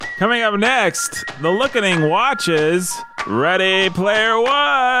Coming up next, the Lookening watches Ready Player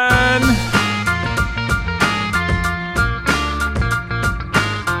One.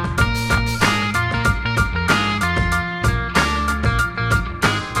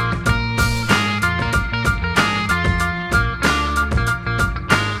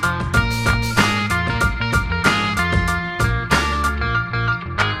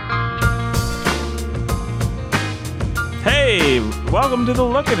 Welcome to The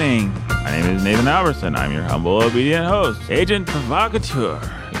Lookening. My name is Nathan Alberson. I'm your humble, obedient host, Agent Provocateur,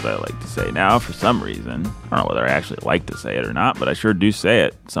 as I like to say now for some reason. I don't know whether I actually like to say it or not, but I sure do say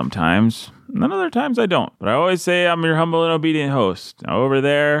it sometimes. And other times I don't. But I always say I'm your humble and obedient host. Now over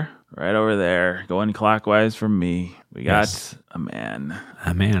there, right over there, going clockwise from me, we got a man.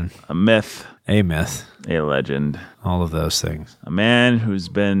 A man. A myth. A myth. A legend. All of those things. A man who's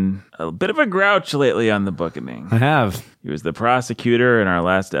been a bit of a grouch lately on The Bookening. I have. He was the prosecutor in our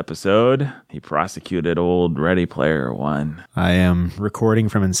last episode. He prosecuted old Ready Player One. I am recording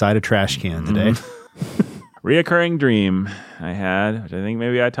from inside a trash can today. Reoccurring dream I had, which I think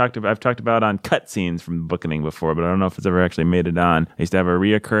maybe I've talked about on cutscenes from The Bookening before, but I don't know if it's ever actually made it on. I used to have a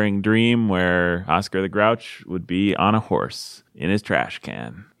reoccurring dream where Oscar the Grouch would be on a horse in his trash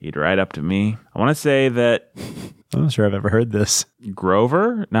can. He'd ride up to me. I want to say that I'm not sure I've ever heard this.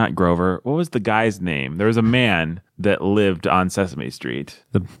 Grover? Not Grover. What was the guy's name? There was a man that lived on Sesame Street.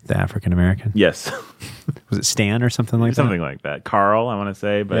 The African American? Yes. Was it Stan or something like that? Something like that. Carl, I want to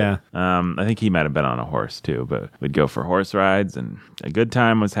say. But yeah. I think he might have been on a horse too. But we'd go for horse rides, and a good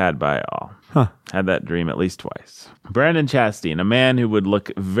time was had by all. Huh. Had that dream at least twice. Brandon Chastain, a man who would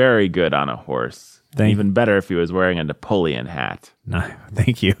look very good on a horse. Even better if he was wearing a Napoleon hat. No,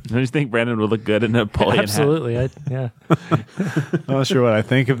 thank you. Don't you think Brandon would look good in a Napoleon Absolutely. hat? Yeah. I'm not sure what I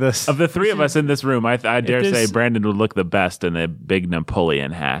think of this. Of the three of us in this room, I dare say Brandon would look the best in a big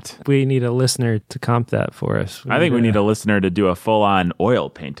Napoleon hat. We need a listener to comp that for us. I think we need a listener to do a full-on oil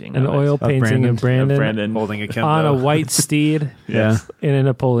painting. An oil painting of Brandon holding a kendo on a white steed. Yeah. In a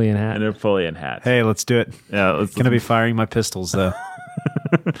Napoleon hat. A Napoleon hat. Hey, let's do it. Yeah, Gonna be firing my pistols though.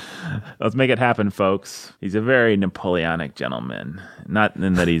 Let's make it happen, folks. He's a very Napoleonic gentleman. Not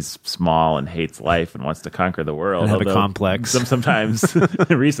in that he's small and hates life and wants to conquer the world. Have a complex. Sometimes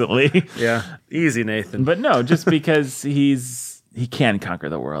recently. Yeah. Easy, Nathan. But no, just because he can conquer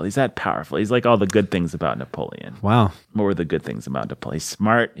the world. He's that powerful. He's like all the good things about Napoleon. Wow. What were the good things about Napoleon? He's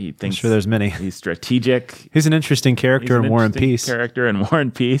smart. He thinks. I'm sure there's many. He's strategic. He's an interesting character in War and Peace. Character in War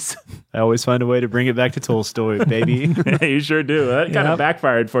and Peace. I always find a way to bring it back to Tolstoy, baby. You sure do. That kind of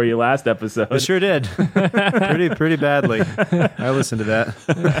backfired for you last episode. It sure did. pretty badly. I listened to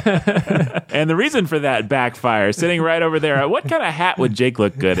that. And the reason for that backfire, sitting right over there, what kind of hat would Jake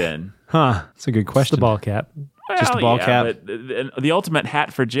look good in? Huh. That's a good question. The ball cap. Just a ball cap. But the ultimate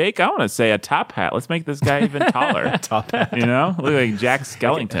hat for Jake, I want to say a top hat. Let's make this guy even taller. Top hat. You know? Look like Jack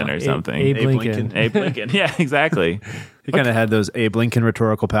Skellington or something. Abe Lincoln. Abe Lincoln. Yeah, exactly. He kind of had those Abe Lincoln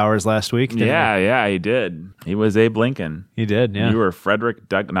rhetorical powers last week. Yeah, he did. He was Abe Lincoln. He did, yeah. You were Frederick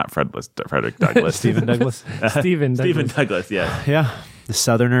Douglass. Stephen Douglas. Stephen Douglas, yeah. Yeah. The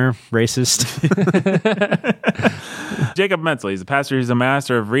Southerner racist. Jacob Menzel, he's a pastor, he's a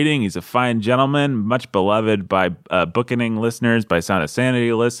master of reading, he's a fine gentleman, much beloved by Bookening listeners, by Sound of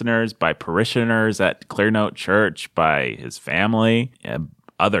Sanity listeners, by parishioners at Clearnote Church, by his family,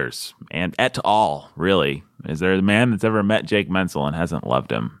 others, and et al., really. Is there a man that's ever met Jake Menzel and hasn't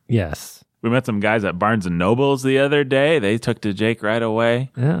loved him? Yes. We met some guys at Barnes & Noble's the other day. They took to Jake right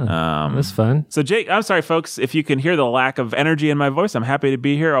away. Yeah, it was fun. So, Jake, I'm sorry, folks, if you can hear the lack of energy in my voice, I'm happy to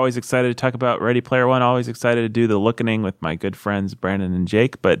be here. Always excited to talk about Ready Player One. Always excited to do the Lookening with my good friends, Brandon and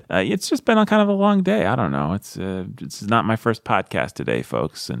Jake. But it's just been a kind of a long day. I don't know. This is not my first podcast today,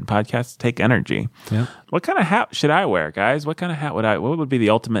 folks. And podcasts take energy. Yeah. What kind of hat should I wear, guys? What kind of hat what would be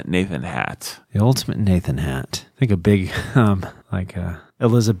the ultimate Nathan hat? The ultimate Nathan hat. I think a big,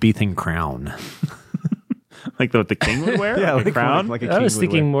 Elizabethan crown. Like what the king would wear? Yeah, like a crown? Like a king I was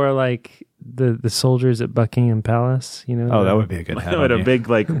thinking more like the soldiers at Buckingham Palace, you know? Oh, that would be a good hat. With a big,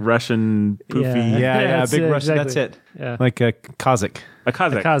 like, Russian poofy. Yeah, big Russian. Exactly. That's it. Yeah. Like a Kazakh. A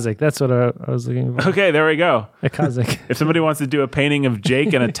Kazakh. A Kazakh. That's what I was looking for. Okay, there we go. A Kazakh. If somebody wants to do a painting of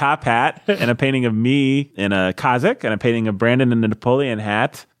Jake in a top hat, and a painting of me in a Kazakh, and a painting of Brandon in a Napoleon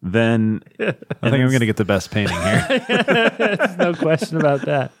hat, then I think I'm going to get the best painting here. There's no question about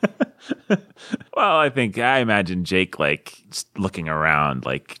that. Well, I imagine Jake like just looking around,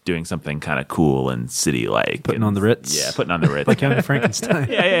 like doing something kind of cool and city-like, Putting on the Ritz. Yeah, putting on the Ritz. Like Young Frankenstein.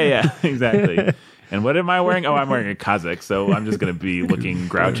 Yeah, exactly. And what am I wearing? Oh, I'm wearing a kazakh, so I'm just going to be looking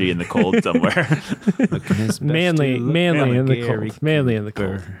grouchy in the cold somewhere. Manly in the cold. Manly in the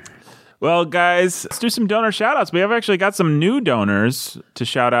cold. Well, guys, let's do some donor shout-outs. We have actually got some new donors to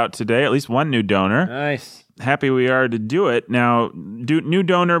shout out today, at least one new donor. Nice. Happy we are to do it. Now, new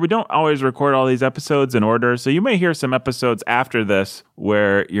donor, we don't always record all these episodes in order, so you may hear some episodes after this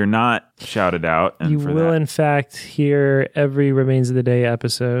where you're not shouted out. And You for will, that, in fact, hear every Remains of the Day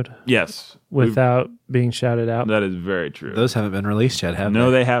episode yes, without being shouted out. that is very true. Those haven't been released yet, have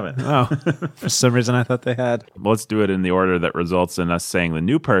No, they? they haven't. Oh, for some reason I thought they had. Let's do it in the order that results in us saying the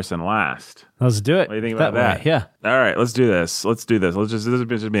new person last. Let's do it. What do you think about that? way, yeah. All right, let's do this. This is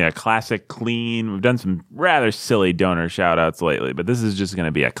just be a classic, clean. We've done some rather silly donor shout outs lately, but this is just going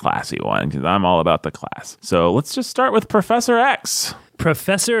to be a classy one because I'm all about the class. So let's just start with Professor X.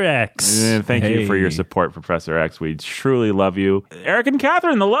 Professor X. Thank you for your Hey. support, Professor X. We truly love you. Eric and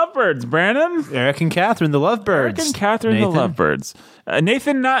Catherine, the Lovebirds, Brandon. Eric and Catherine, the Lovebirds. Eric and Catherine, Nathan. the Lovebirds.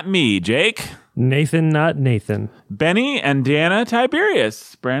 Nathan, not me, Jake. Nathan, not Nathan. Benny and Deanna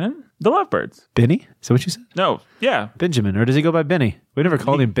Tiberius, Brandon, the Lovebirds. Benny? Is that what you said? No, yeah. Benjamin, or does he go by Benny? We never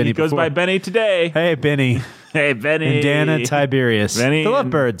called him Benny He goes before. by Benny today. Hey, Benny. Hey, Benny. And Dana Tiberius. Benny the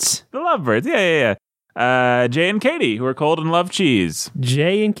and- Lovebirds. The Lovebirds, yeah. Jay and Katie, who are cold and love cheese.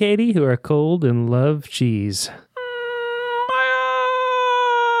 Jay and Katie, who are cold and love cheese.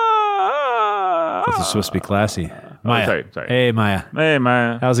 This is supposed to be classy. Maya. sorry. Hey, Maya. Hey,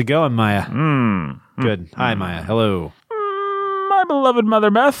 my How's it going, Maya? Good. Hi, Maya. Hello. my beloved Mother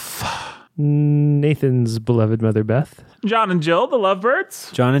Beth. Nathan's beloved mother Beth. John and Jill, the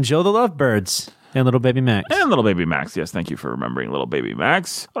Lovebirds. John and Jill, the Lovebirds. And little baby Max. And little baby Max. Yes, thank you for remembering little baby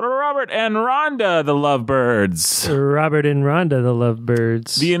Max. Robert and Rhonda, the Lovebirds. Robert and Rhonda, the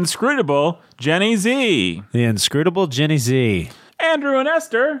Lovebirds. The inscrutable Jenny Z. The inscrutable Jenny Z. Andrew and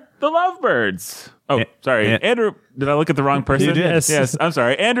Esther, the Lovebirds. Oh, sorry. yeah. Andrew, did I look at the wrong person? You did. Yes, I'm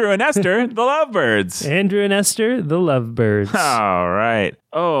sorry. Andrew and Esther, the Lovebirds. Andrew and Esther, the Lovebirds. All right.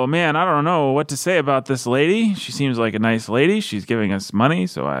 Oh, man, I don't know what to say about this lady. She seems like a nice lady. She's giving us money,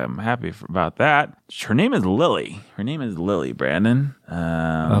 so I'm happy about that. Her name is Lily. Her name is Lily, Brandon.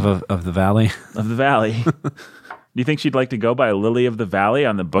 Of the Valley. Of the Valley. Do you think she'd like to go by Lily of the Valley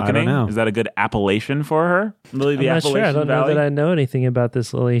on the bookening? know. Is that a good appellation for her? Lily the I'm not sure. Appalachian I don't Valley? know that I know anything about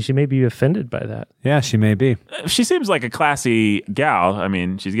this Lily. She may be offended by that. Yeah, she may be. She seems like a classy gal. I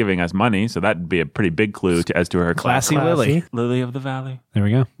mean, she's giving us money, so that'd be a pretty big clue as to her class. Classy Lily. Classy. Lily of the Valley. There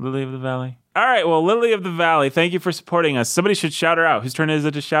we go. Lily of the Valley. All right, well, Lily of the Valley, thank you for supporting us. Somebody should shout her out. Whose turn is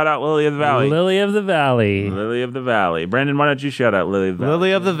it to shout out Lily of the Valley? Lily of the Valley. Lily of the Valley. Brandon, why don't you shout out Lily of the Valley?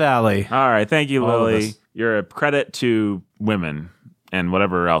 Lily of the Valley. All right, thank you, All of Lily. us. You're a credit to women and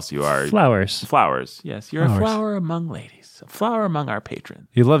whatever else you are. Flowers. Flowers. Yes, you're Flowers. a flower among ladies. A flower among our patrons.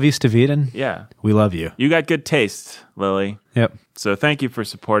 You love East of Eden? Yeah. We love you. You got good taste, Lily. Yep. So thank you for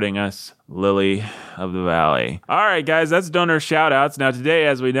supporting us, Lily of the Valley. All right, guys, that's donor shout-outs. Now today,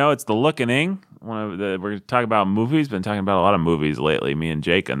 as we know, it's the Lookening. We're going to talk about movies. Been talking about a lot of movies lately. Me and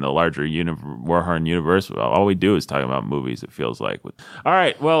Jake and the larger Warhorn universe. All we do is talk about movies. It feels like. All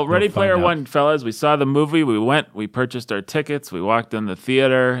right. Well, Ready find Player out. One, fellas. We saw the movie. We went. We purchased our tickets. We walked in the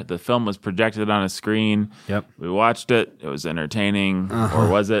theater. The film was projected on a screen. Yep. We watched it. It was entertaining, or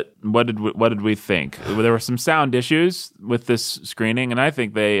was it? What did we think? There were some sound issues with this screening, and I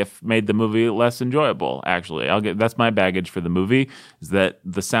think they have made the movie less enjoyable. Actually, that's my baggage for the movie is that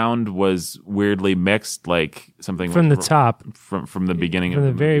the sound was weirdly mixed, like something From the was top, from the beginning from of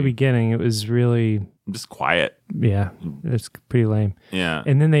the the very movie. beginning, it was really, Just quiet. yeah, it's pretty lame. Yeah,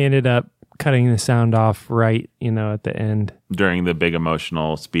 And then they ended up cutting the sound off right, at the end. during the big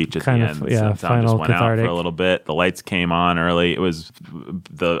emotional speech at Kind the of, end, yeah, the sound just final went out cathartic. for a little bit. The lights came on early. It was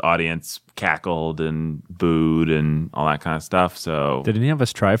the audience cackled and booed and all that kind of stuff. So Did any of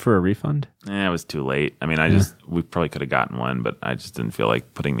us try for a refund? it was too late. I mean, we probably could have gotten one, but I just didn't feel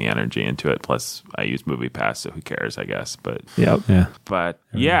like putting the energy into it. Plus, I use MoviePass, so who cares, I guess. But Yep.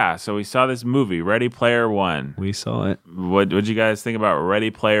 Yeah. so we saw this movie, Ready Player One. We saw it. What'd you guys think about Ready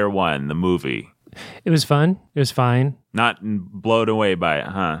Player One, the movie? It was fun. It was fine. Not blown away by it,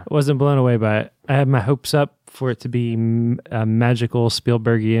 huh? I wasn't blown away by it. I had my hopes up for it to be a magical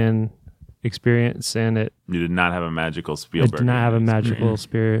Spielbergian experience, and it You did not have a magical it Spielberg. did not have a experience.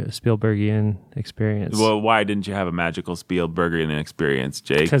 magical Spielbergian experience. Well, why didn't you have a magical Spielbergian experience,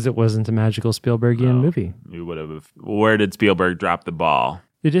 Jake? Because it wasn't a magical Spielbergian movie. You would have. Where did Spielberg drop the ball?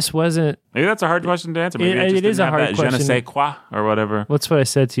 It just wasn't. Maybe that's a hard question to answer. Maybe It just is didn't a have hard that je ne question. sais quoi or whatever. That's what I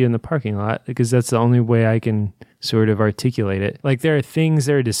said to you in the parking lot, because that's the only way I can sort of articulate it. Like there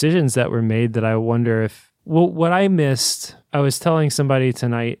are decisions that were made that I wonder if. Well, what I missed, I was telling somebody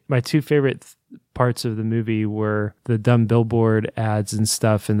tonight, my two favorite parts of the movie were the dumb billboard ads and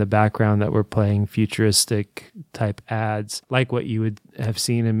stuff in the background that were playing futuristic type ads, like what you would have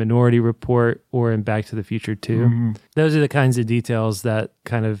seen in Minority Report or in Back to the Future 2. Those are the kinds of details that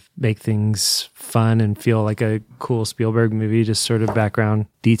kind of make things fun and feel like a cool Spielberg movie, just sort of background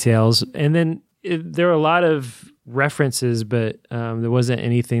details. And then there are a lot of references, but there wasn't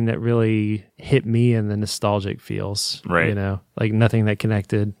anything that really hit me in the nostalgic feels. Right. You know, like nothing that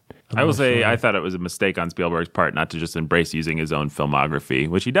connected. I will say I thought it was a mistake on Spielberg's part not to just embrace using his own filmography,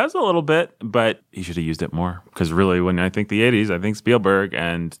 which he does a little bit, but he should have used it more. Because really, when I think the 80s, I think Spielberg,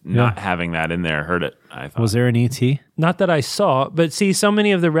 and not having that in there hurt it, I thought. Was there an E.T.? Not that I saw, but see, so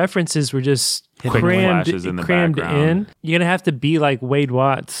many of the references were just Quick flashes in the crammed background. in. You're going to have to be like Wade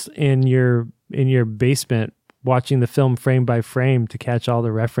Watts in your basement watching the film frame by frame to catch all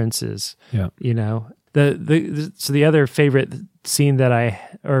the references. Yeah. You know, so the other favorite scene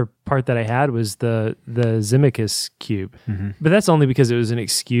part that I had was the Zemeckis cube, but that's only because it was an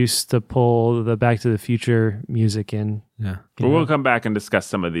excuse to pull the Back to the Future music in. Yeah. But we'll come back and discuss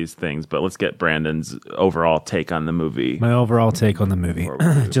some of these things, but let's get Brandon's overall take on the movie. My overall take on the movie.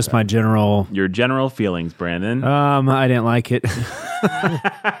 Just my general... Your general feelings, Brandon. I didn't like it.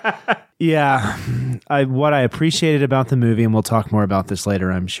 Yeah. What I appreciated about the movie, and we'll talk more about this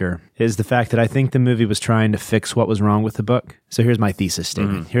later, I'm sure, is the fact that I think the movie was trying to fix what was wrong with the book. So here's my thesis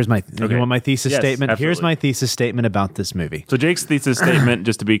statement. You want my thesis statement? Absolutely. Here's my thesis statement about this movie. So Jake's thesis statement,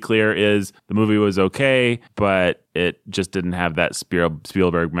 just to be clear, is the movie was okay, but it just didn't have that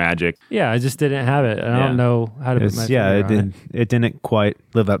Spielberg magic. Yeah, I just didn't have it. I don't know how to put my finger on it didn't quite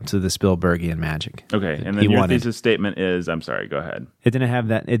live up to the Spielbergian magic. Okay, and then your thesis statement is, I'm sorry, go ahead. It didn't have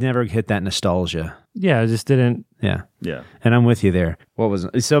that. It never hit that nostalgia. Yeah, I just didn't. Yeah. Yeah. And I'm with you there.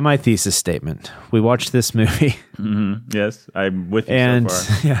 So my thesis statement. We watched this movie. Yes, I'm with you and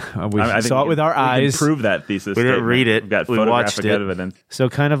so far. Yeah, we I think saw it with our eyes. We can prove that thesis We didn't statement. read it. We've got We photographic watched it. evidence. So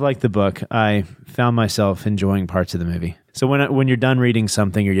kind of like the book, I found myself enjoying parts of the movie. So when you're done reading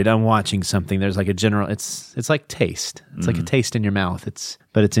something or you're done watching something, there's like a general. It's like taste. It's like a taste in your mouth.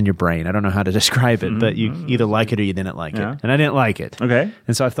 But it's in your brain. I don't know how to describe it, but you either like it or you didn't like it. And I didn't like it. Okay.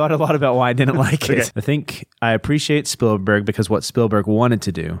 And so I thought a lot about why I didn't like it. I think I appreciate Spielberg because what Spielberg wanted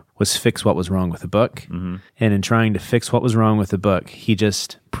to do was fix what was wrong with the book. And in trying to fix what was wrong with the book, he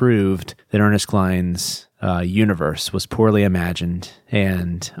just proved that Ernest Cline's universe was poorly imagined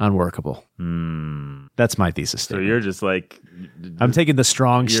and unworkable. That's my thesis So statement. you're just like... I'm taking the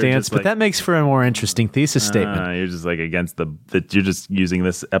strong You're stance, just but like- that makes for a more interesting thesis statement. You're just like against that you're just using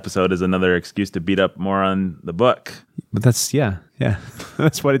this episode as another excuse to beat up more on the book. But that's, yeah.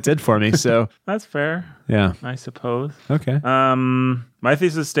 That's what it did for me. So, That's fair, yeah. I suppose. Okay. My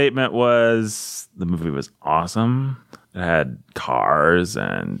thesis statement was the movie was awesome. It had cars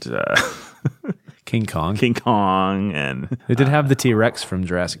and King Kong. King Kong and It did have the T-Rex from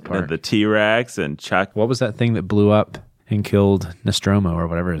Jurassic Park. the T-Rex and Chuck. What was that thing that blew up and killed Nostromo or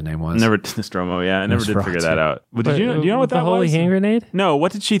whatever his name was? Never Nostromo, yeah. I never did figure that out. But do you know what the that holy was? hand grenade? No,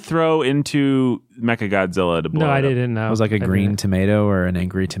 what did she throw into Mechagodzilla to blow No, it I up? didn't know. It was like a green tomato or an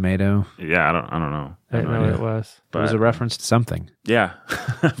angry tomato. Yeah, I don't know. I didn't know what it was. It was a reference to something. Yeah,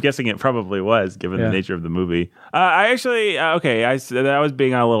 I'm guessing it probably was, given the nature of the movie. I actually, I was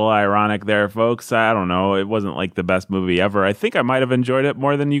being a little ironic there, folks. I don't know. It wasn't like the best movie ever. I think I might have enjoyed it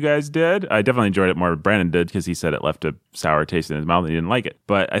more than you guys did. I definitely enjoyed it more than Brandon did because he said it left a sour taste in his mouth and he didn't like it.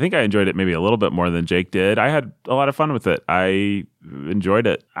 But I think I enjoyed it maybe a little bit more than Jake did. I had a lot of fun with it. I enjoyed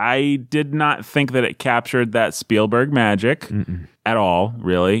it. I did not think that it captured that Spielberg magic. At all,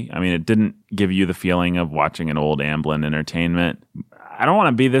 really. I mean, it didn't give you the feeling of watching an old Amblin Entertainment. I don't want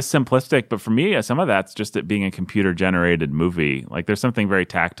to be this simplistic, but for me, some of that's just it being a computer-generated movie. Like, there's something very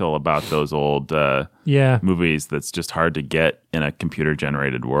tactile about those old movies that's just hard to get in a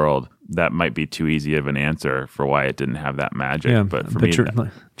computer-generated world. That might be too easy of an answer for why it didn't have that magic. Yeah, but for me,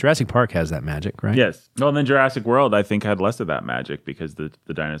 Jurassic Park has that magic, right? yes. Well, and then Jurassic World, I think, had less of that magic because the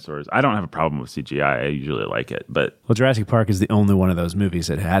dinosaurs. I don't have a problem with CGI. I usually like it, but Well, Jurassic Park is the only one of those movies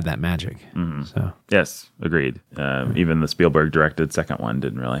that had that magic. So yes, agreed. Even the Spielberg directed second one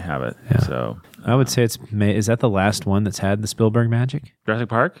didn't really have it. Yeah. So I would say is that the last one that's had the Spielberg magic? Jurassic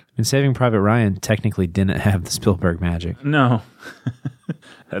Park? And Saving Private Ryan technically didn't have the Spielberg magic. No.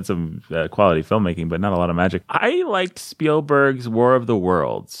 Had some quality filmmaking, but not a lot of magic. I liked Spielberg's War of the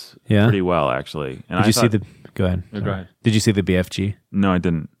Worlds pretty well, actually. And Did you see the... Go ahead. Go ahead. Did you see the BFG? No, I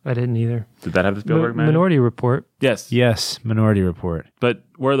didn't. I didn't either. Did that have the Spielberg magic? Minority Report. Yes. Yes, Minority Report. But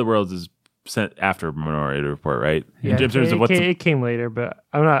War of the Worlds is sent after Minority Report, right? Yeah, In terms of what's it came later, but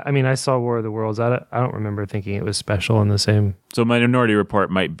I'm not. I mean, I saw War of the Worlds. I don't remember thinking it was special in the same So Minority Report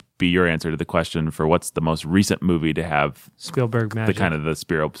might be your answer to the question for what's the most recent movie to have Spielberg magic. the kind of the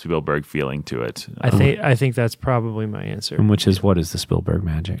Spielberg feeling to it. I think that's probably my answer. And which is, what is the Spielberg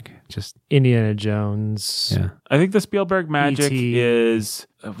magic? Just Indiana Jones. yeah. I think the Spielberg magic E.T. is,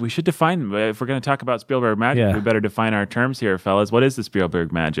 we should define, if we're going to talk about Spielberg magic, Yeah. we better define our terms here, fellas. What is the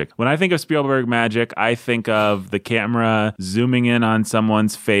Spielberg magic? When I think of Spielberg magic, I think of the camera zooming in on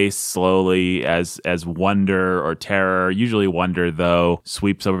someone's face slowly as wonder or terror, usually wonder though,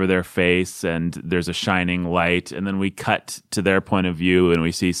 sweeps over their face and there's a shining light. And then we cut to their point of view and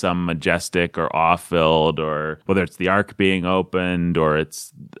we see some majestic or awe-filled, or whether it's the Ark being opened or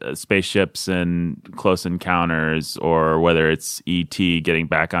it's spaceships and Close Encounters, or whether it's E.T. getting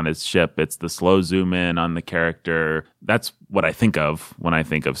back on his ship, it's the slow zoom in on the character. That's what I think of when I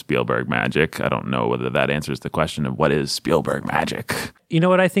think of Spielberg magic. I don't know whether that answers the question of what is Spielberg magic. You know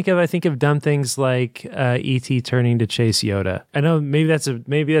what I think of? I think of dumb things like E.T. turning to chase Yoda. I know maybe that's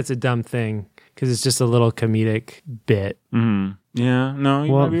a dumb thing because it's just a little comedic bit. Mm-hmm. Yeah, no,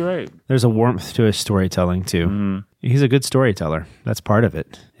 you might be right. There's a warmth to his storytelling too. Mm-hmm. He's a good storyteller. That's part of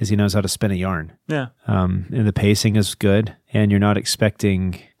it, is he knows how to spin a yarn. Yeah. And the pacing is good, and you're not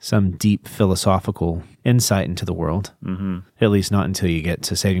expecting some deep philosophical insight into the world. Mm-hmm. At least not until you get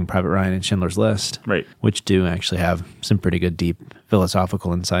to Saving Private Ryan and Schindler's List, Right. which do actually have some pretty good deep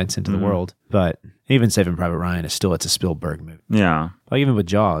philosophical insights into the world. But even Saving Private Ryan is still, it's a Spielberg movie. Yeah. Like even with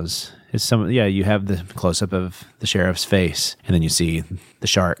Jaws, you have the close up of the sheriff's face, and then you see the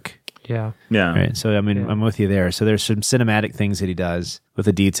shark. Yeah. Yeah. Right. So, I mean, Yeah. I'm with you there. So there's some cinematic things that he does with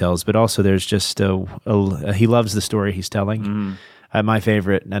the details, but also there's just he loves the story he's telling. Mm-hmm. My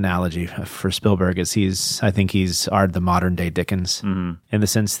favorite analogy for Spielberg is I think he's the modern day Dickens, in the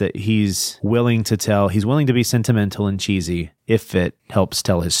sense that he's willing to be sentimental and cheesy if it helps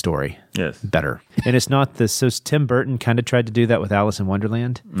tell his story Yes. better. And it's not this. So Tim Burton kind of tried to do that with Alice in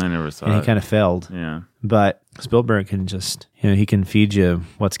Wonderland, I never saw and it. he kind of failed. Yeah. But Spielberg can just, he can feed you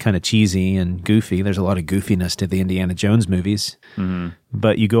what's kind of cheesy and goofy. There's a lot of goofiness to the Indiana Jones movies,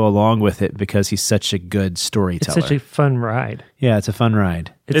 but you go along with it because he's such a good It's storyteller. such a fun ride. Yeah, it's a fun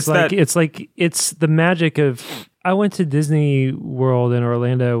ride. It's It's the magic of. I went to Disney World in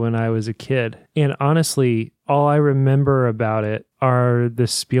Orlando when I was a kid, and honestly, all I remember about it are the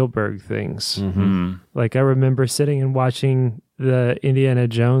Spielberg things. Mm-hmm. Like I remember sitting and watching the Indiana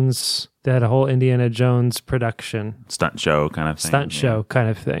Jones, that whole Indiana Jones production, Stunt show kind of thing. stunt show kind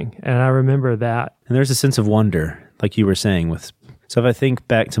of thing, and I remember that. And there's a sense of wonder, like you were saying. So if I think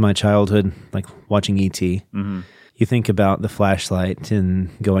back to my childhood, like watching E.T., you think about the flashlight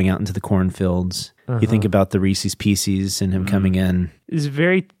and going out into the cornfields. You think about the Reese's Pieces and him coming in. It's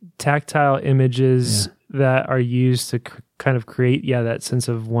very tactile images that are used to kind of create that sense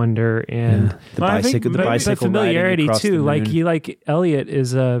of wonder and The Well, I think- bicycle, the but bicycle familiarity riding across too. the Like moon. Elliot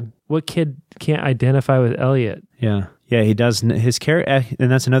is what kid can't identify with Elliot? Yeah, he does. His character, and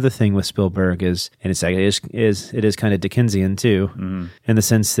that's another thing with Spielberg is it is kind of Dickensian too, in the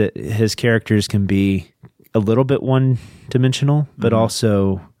sense that his characters can be a little bit one-dimensional, but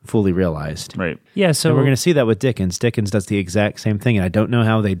also fully realized. Right. Yeah, So so we're going to see that with Dickens. Dickens does the exact same thing, and I don't know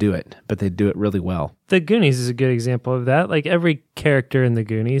how they do it, but they do it really well. The Goonies is a good example of that. Like every character in the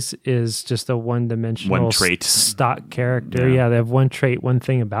Goonies is just a one-dimensional One trait. stock character. Yeah, they have one trait, one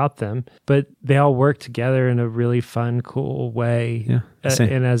thing about them, but they all work together in a really fun, cool way. Yeah,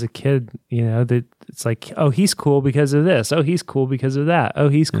 same. And as a kid, that it's like, oh, he's cool because of this. Oh, he's cool because of that. Oh,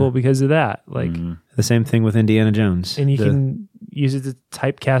 he's cool because of that. Like, The same thing with Indiana Jones. and you can use it to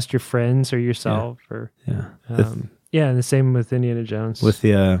typecast your friends or yourself, or Yeah. and the same with Indiana Jones. With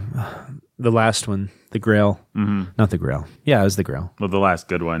the last one, the Grail. Not the Grail. Yeah, it was the Grail. Well, the last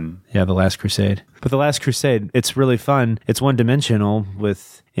good one. Yeah, The Last Crusade. But The Last Crusade, it's really fun. It's one-dimensional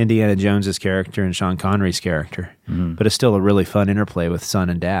with Indiana Jones's character and Sean Connery's character. But it's still a really fun interplay with son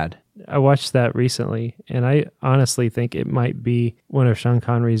and dad. I watched that recently, and I honestly think it might be one of Sean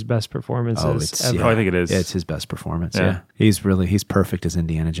Connery's best performances ever. Oh, I think it is. Yeah, it's his best performance. Yeah. Yeah. He's perfect as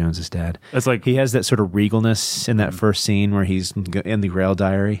Indiana Jones's dad. It's like He has that sort of regalness in that first scene where he's in the Grail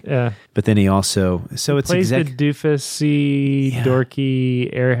Diary. Yeah. But then he also, so it's Plays the doofusy,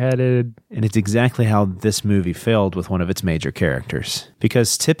 dorky, airheaded. and it's exactly how this movie failed with one of its major characters.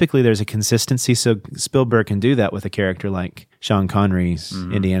 Because typically there's a consistency, so Spielberg can do that with a character like Sean Connery's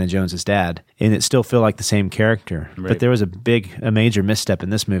Indiana Jones's dad, and it still feel like the same character. Right. But there was a major misstep in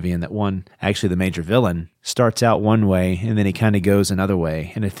this movie, in that the major villain starts out one way and then he kind of goes another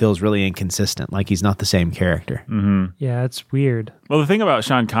way, and it feels really inconsistent, like he's not the same character. Yeah, it's weird. Well, the thing about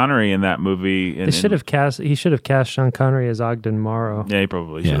Sean Connery in that movie, He should have cast Sean Connery as Ogden Morrow. Yeah, he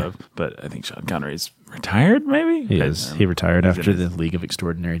probably should have. But I think Sean Connery's retired, maybe? He is. He retired after the League of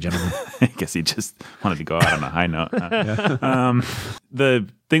Extraordinary Gentlemen. I guess he just wanted to go out on a high note. The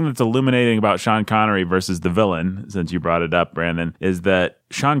thing that's illuminating about Sean Connery versus the villain, since you brought it up, Brandon, is that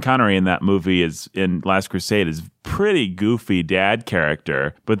Sean Connery in that movie in Last Crusade is pretty goofy dad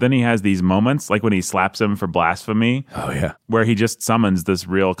character, but then he has these moments, like when he slaps him for blasphemy. Oh, yeah. Where he just summons this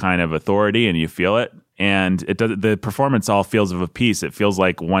real kind of authority and you feel it. And it does. The performance all feels of a piece. It feels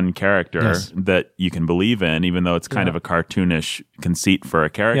like one character that you can believe in, even though it's kind of a cartoonish conceit for a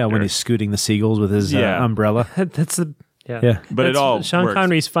character. Yeah, when he's scooting the seagulls with his umbrella. That's the Yeah. But That's it all Sean works.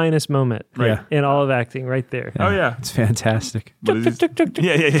 Connery's finest moment, Right. in all of acting, right there. Oh, yeah. It's fantastic. Yeah.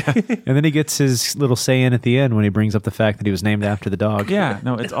 And then he gets his little say-in at the end when he brings up the fact that he was named after the dog. Yeah,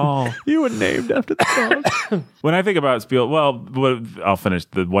 no, it's all... You were named after the dog. When I think about I'll finish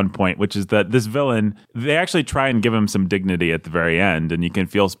the one point, which is that this villain, they actually try and give him some dignity at the very end, and you can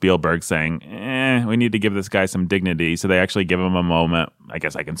feel Spielberg saying, we need to give this guy some dignity, so they actually give him a moment. I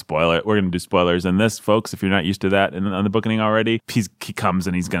guess I can spoil it. We're going to do spoilers in this, folks, if you're not used to that on the booking already. He comes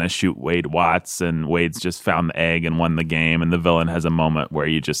and he's going to shoot Wade Watts, and Wade's just found the egg and won the game, and the villain has a moment where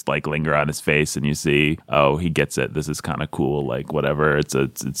you just like linger on his face and you see, oh, he gets it. This is kind of cool, like whatever.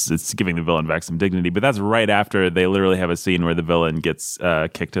 It's giving the villain back some dignity, but that's right after they literally have a scene where the villain gets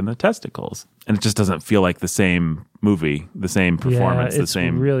kicked in the testicles, and it just doesn't feel like the same movie, the same performance, it's the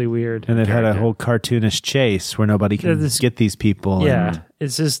same. really weird. And it had a whole cartoonish chase where nobody can get these people. Yeah,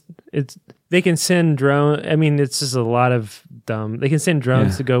 they can send drone. I mean, it's just a lot of dumb. They can send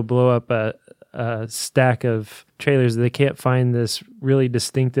drones to go blow up a stack of trailers. They can't find this really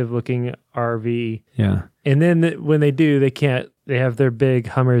distinctive looking RV. Yeah. And then when they do, they can't. They have their big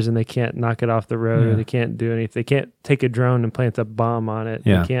Hummers and they can't knock it off the road, or they can't do anything. They can't take a drone and plant a bomb on it.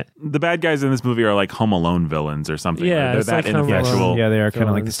 Yeah. They can't. The bad guys in this movie are like Home Alone villains or something. Yeah, They're it's that like Home ineffectual. Alone. Yeah, they are kind of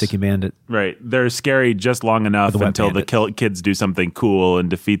like the Villains. Sticky Bandit. Right. They're scary just long enough the wet until bandits. the kids do something cool and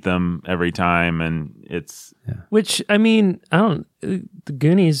defeat them every time. And it's... Which, I mean, the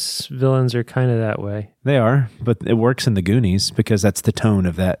Goonies villains are kind of that way. They are, but it works in the Goonies because that's the tone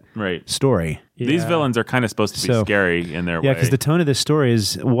of that right. story. These Yeah. villains are kind of supposed to be scary in their way. Yeah, because the tone of this story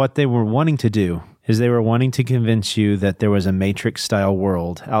is what they were wanting to do is they were wanting to convince you that there was a Matrix-style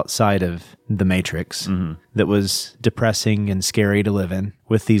world outside of the Matrix that was depressing and scary to live in,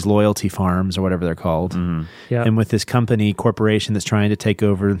 with these loyalty farms or whatever they're called. Yeah. And with this corporation that's trying to take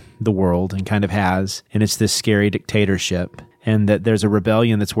over the world and kind of has, and it's this scary dictatorship, and that there's a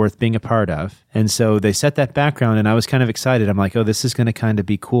rebellion that's worth being a part of. And so they set that background, and I was kind of excited. I'm like, oh, this is going to kind of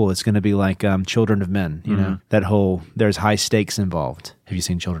be cool. It's going to be like Children of Men, you know, that whole, there's high stakes involved. Have you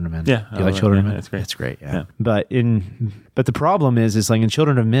seen Children of Men? Yeah. Do you like Children of Men? It's great. It's great, yeah. But the problem is like in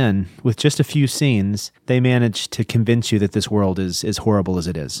Children of Men, with just a few scenes, they manage to convince you that this world is as horrible as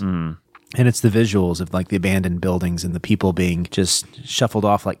it is. And it's the visuals of like the abandoned buildings and the people being just shuffled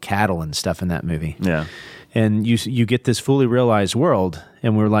off like cattle and stuff in that movie. Yeah. And you get this fully realized world,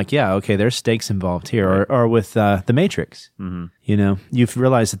 and we're like, yeah, okay, there's stakes involved here. Or with the Matrix, you know, you've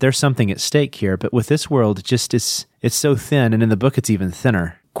realized that there's something at stake here. But with this world, it just it's so thin, and in the book, it's even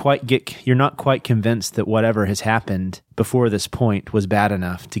thinner. You're not quite convinced that whatever has happened before this point was bad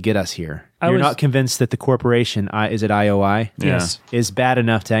enough to get us here. You're not convinced that the corporation, is it IOI? Yes. Is bad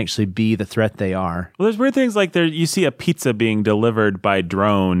enough to actually be the threat they are. Well, there's weird things like you see a pizza being delivered by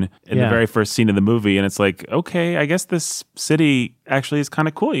drone in the very first scene of the movie, and it's like, okay, I guess this city actually is kind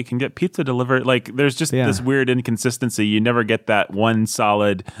of cool. You can get pizza delivered. Like, there's just this weird inconsistency. You never get that one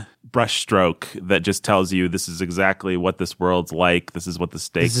solid brushstroke that just tells you this is exactly what this world's like. This is what the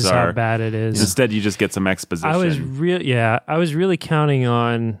stakes This is are. how bad it is. Instead, you just get some exposition. I was really counting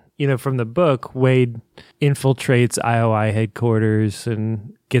on, from the book, Wade infiltrates IOI headquarters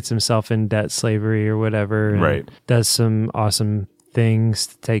and gets himself in debt slavery or whatever. And Right. does some awesome things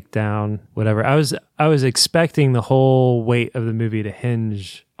to take down whatever. I was expecting the whole weight of the movie to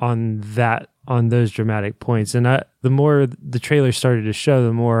hinge on those dramatic points. And the more the trailer started to show,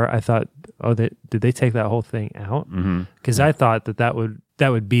 the more I thought, oh, did they take that whole thing out? Because I thought that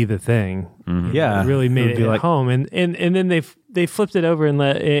would be the thing. Yeah. It really made it be at like, home. And then they flipped it over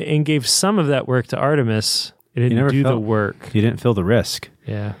and gave some of that work to Artemis. It didn't do the work. You didn't feel the risk.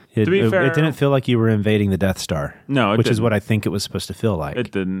 Yeah. It be fair- didn't feel like you were invading the Death Star. No, it which is didn't. what I think it was supposed to feel like.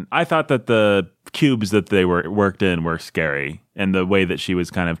 It didn't. I thought that the cubes that they were worked in were scary, and the way that she was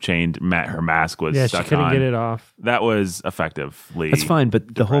kind of chained, her mask was stuck she couldn't on. get it off. That was effectively. That's fine,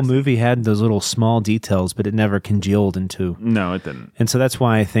 but the whole movie had those little small details, but it never congealed into. No, it didn't. And so that's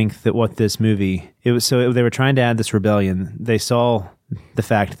why I think that what this movie they were trying to add this rebellion. They saw the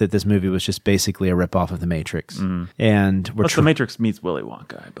fact that this movie was just basically a ripoff of The Matrix, and The Matrix meets Willy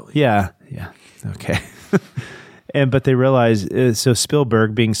Wonka, I believe. Yeah, okay. But they realized, so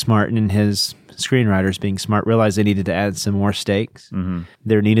Spielberg being smart and his screenwriters being smart realized they needed to add some more stakes. Mm-hmm.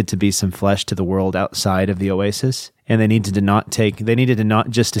 There needed to be some flesh to the world outside of the Oasis. And they needed to not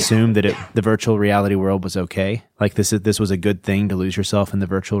just assume that the virtual reality world was okay. Like this was a good thing to lose yourself in the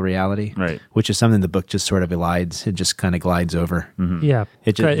virtual reality. Right. Which is something the book just sort of elides. It just kind of glides over. Mm-hmm. Yeah.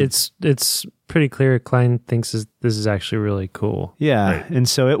 It's pretty clear Klein thinks this is actually really cool. Yeah. Right. And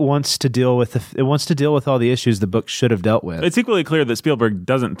so it wants to deal with all the issues the book should have dealt with. It's equally clear that Spielberg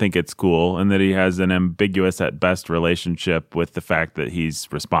doesn't think it's cool, and that he has an ambiguous at best relationship with the fact that he's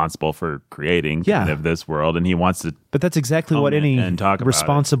responsible for creating kind of this world, and he wants to. But that's exactly what any and talk about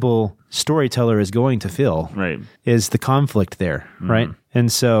responsible storyteller is going to feel. Right. Is the conflict there, right?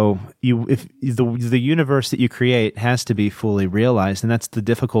 And so if the universe that you create has to be fully realized, and that's the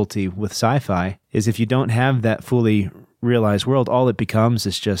difficulty with sci-fi, is if you don't have that fully realized world, all it becomes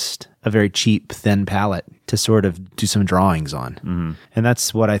is just a very cheap, thin palette to sort of do some drawings on. Mm-hmm. And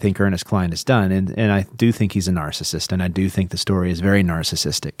that's what I think Ernest Cline has done. And I do think he's a narcissist, and I do think the story is very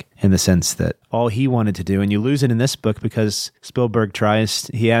narcissistic in the sense that all he wanted to do, and you lose it in this book because Spielberg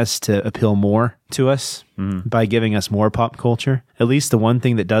he has to appeal more to us by giving us more pop culture. At least the one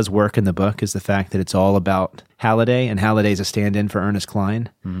thing that does work in the book is the fact that it's all about Halliday, and Halliday's a stand-in for Ernest Cline,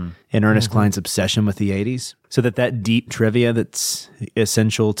 and Ernest Cline's obsession with the 80s. So that deep trivia that's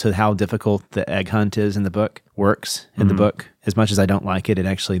essential to how difficult the egg hunt is in the book works in the book. As much as I don't like it,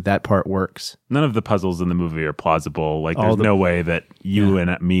 that part works. None of the puzzles in the movie are plausible. Like, there's no way that you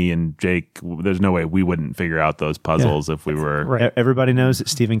and me and Jake, there's no way we wouldn't figure out those puzzles if we were... Right. Everybody knows that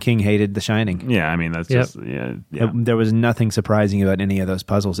Stephen King hated The Shining. Yeah, I mean, that's just... Yeah. There was nothing surprising about any of those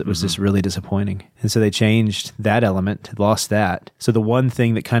puzzles. It was just really disappointing. And so they changed that element, lost that. So the one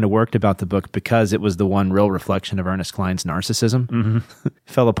thing that kind of worked about the book, because it was the one real reflection of Ernest Cline's narcissism,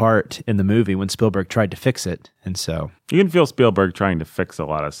 fell apart in the movie when Spielberg tried to fix it. And so... You can feel Spielberg trying to fix a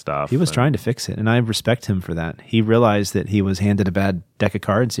lot of stuff. He was trying to fix it, and I respect him for that. He realized that he was handed a bad deck of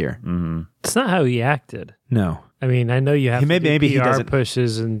cards here. Mm-hmm. It's not how he acted. No. I mean, I know you have maybe he PR doesn't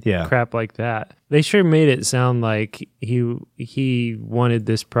pushes and crap like that. They sure made it sound like he wanted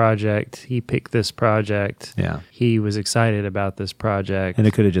this project. He picked this project. Yeah. He was excited about this project. And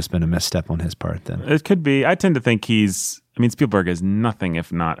it could have just been a misstep on his part then. It could be. I tend to think Spielberg is nothing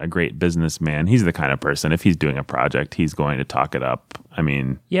if not a great businessman. He's the kind of person, if he's doing a project, he's going to talk it up. I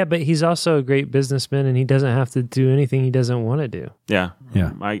mean... Yeah, but he's also a great businessman, and he doesn't have to do anything he doesn't want to do. Yeah.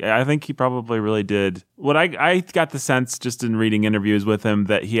 I think he probably really did. What I got the sense just in reading interviews with him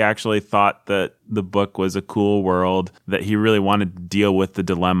that he actually thought that the book was a cool world, that he really wanted to deal with the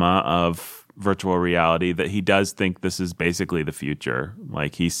dilemma of virtual reality, that he does think this is basically the future.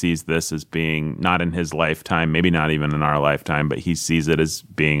 Like, he sees this as being not in his lifetime, maybe not even in our lifetime, but he sees it as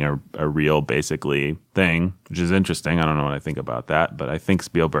being a real, basically, thing, which is interesting. I don't know what I think about that, but I think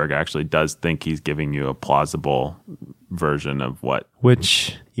Spielberg actually does think he's giving you a plausible version of what...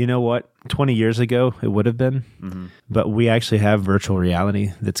 Which, you know what? 20 years ago, it would have been. Mm-hmm. But we actually have virtual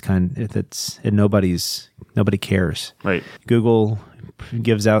reality and nobody cares. Right. Google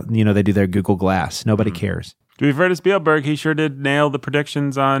gives out, they do their Google Glass. Nobody cares. To be fair to Spielberg, he sure did nail the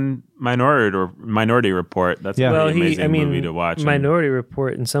predictions on Minority Report. That's a pretty amazing movie to watch. Minority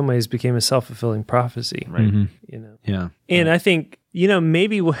Report in some ways became a self-fulfilling prophecy. Right. Mm-hmm. Yeah. And I think,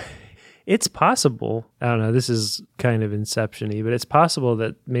 maybe it's possible. I don't know. This is kind of Inception-y, but it's possible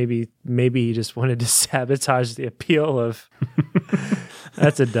that maybe he just wanted to sabotage the appeal of...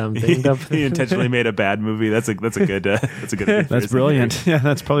 That's a dumb thing. He intentionally made a bad movie. That's a good. That's brilliant. Yeah,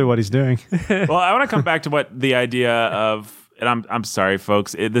 that's probably what he's doing. Well, I want to come back to what the idea of. And I'm sorry,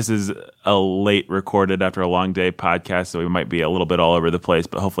 folks. This is a late recorded after a long day podcast, so we might be a little bit all over the place,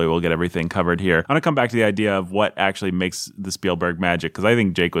 but hopefully we'll get everything covered here. I want to come back to the idea of what actually makes the Spielberg magic, because I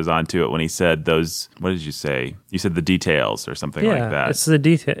think Jake was onto it when he said those. What did you say? You said the details or something like that. It's the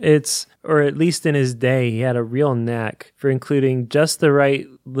detail. Or at least in his day, he had a real knack for including just the right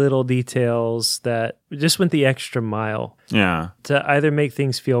little details that just went the extra mile. Yeah. To either make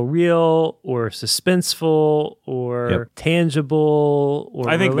things feel real or suspenseful or tangible or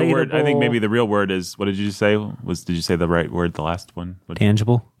relatable. I think maybe the real word is, what did you say? Did you say the right word, the last one?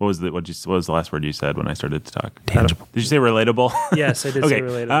 Tangible. What was the last word you said when I started to talk? Tangible. Did you say relatable? Yes, I did say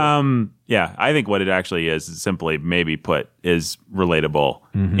relatable. Yeah, I think what it actually is simply, maybe put, is relatable.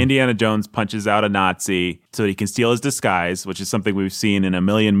 Indiana Jones punches out a Nazi so that he can steal his disguise, which is something we've seen in a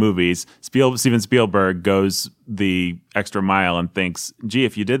million movies. Steven Spielberg goes the extra mile and thinks, gee,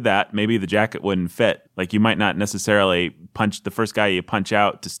 if you did that, maybe the jacket wouldn't fit. Like, you might not necessarily punch the first guy you punch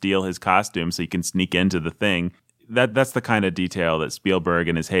out to steal his costume so you can sneak into the thing. That's the kind of detail that Spielberg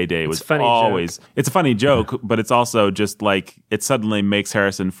in his heyday was always. Joke. It's a funny joke, but it's also just like it suddenly makes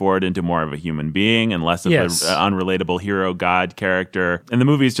Harrison Ford into more of a human being and less of an unrelatable hero god character. And the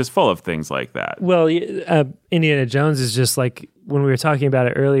movie is just full of things like that. Well, Indiana Jones is just like, when we were talking about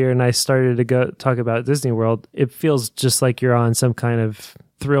it earlier and I started to go talk about Disney World, it feels just like you're on some kind of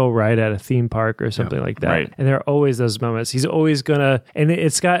thrill ride at a theme park or something like that. Right. And there are always those moments. He's always gonna, and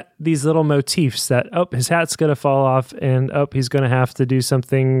it's got these little motifs that, his hat's gonna fall off, and he's gonna have to do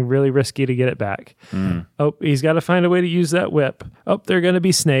something really risky to get it back. He's got to find a way to use that whip. There are gonna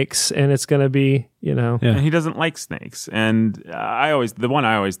be snakes, and it's gonna be, And he doesn't like snakes. And the one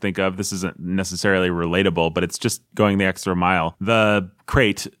I always think of, this isn't necessarily relatable, but it's just going the extra mile. The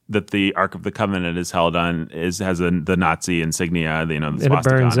crate that the Ark of the Covenant is held on has the Nazi insignia, the swastika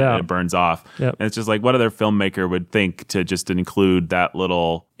burns on it, out. and it burns off. Yep. And it's just like, what other filmmaker would think to just include that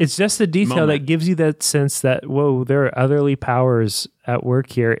little... It's just the detail moment that gives you that sense that, whoa, there are otherly powers at work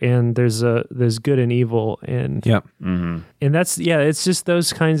here, and there's good and evil, and and that's it's just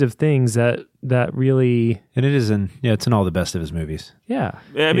those kinds of things that really, and it is it's in all the best of his movies. I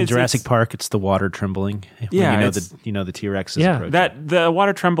mean, In Jurassic Park, it's the water trembling. Yeah, the T-Rex is approaching. That the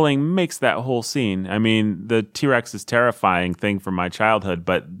water trembling makes that whole scene. I mean, the T-Rex is terrifying thing from my childhood,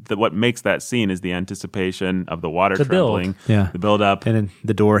 but what makes that scene is the anticipation of the water trembling, the build up, and then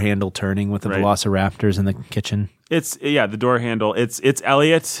the door handle turning with the velociraptors in the kitchen. It's the door handle. It's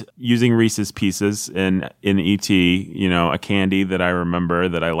Elliot using Reese's Pieces in E.T., a candy that I remember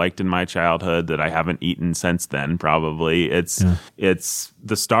that I liked in my childhood that I haven't eaten since then, probably. It's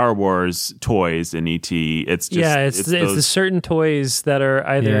the Star Wars toys in E.T. It's just it's the certain toys that are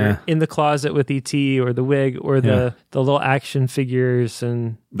either in the closet with E.T. or the wig or the little action figures,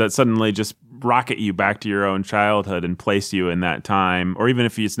 and that suddenly just rocket you back to your own childhood and place you in that time. Or even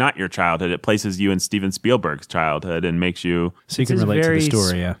if it's not your childhood, it places you in Steven Spielberg's childhood and makes you... So you can relate to the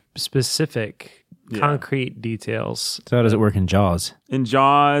story, specific, concrete details. So how does it work in Jaws? In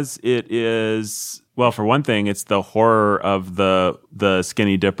Jaws, it is... Well, for one thing, it's the horror of the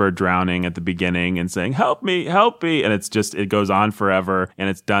Skinny Dipper drowning at the beginning and saying, help me, and it goes on forever, and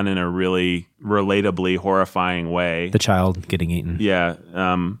it's done in a really relatably horrifying way. The child getting eaten.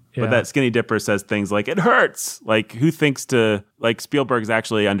 But that Skinny Dipper says things like, it hurts. Like, who thinks Spielberg's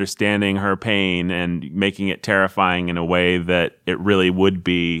actually understanding her pain and making it terrifying in a way that it really would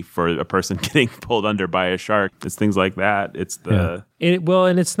be for a person getting pulled under by a shark. It's things like that. It's the...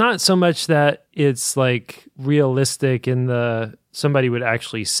 and it's not so much that it's like realistic in the somebody would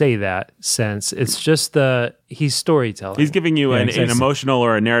actually say that sense. It's just he's storytelling. He's giving you an emotional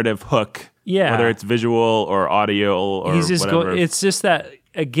or a narrative hook. Yeah. Whether it's visual or audio or whatever. It's just that,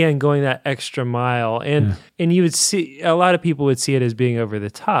 again, going that extra mile. And you would see, a lot of people would see it as being over the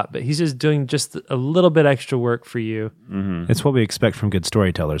top, but he's just doing just a little bit extra work for you. Mm-hmm. It's what we expect from good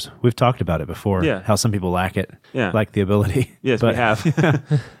storytellers. We've talked about it before, how some people lack it, lack the ability. Yes, we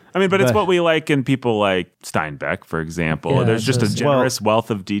have. I mean, but it's what we like in people like Steinbeck, for example. Yeah, there's just a generous wealth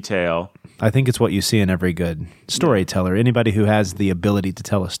of detail. I think it's what you see in every good storyteller. Anybody who has the ability to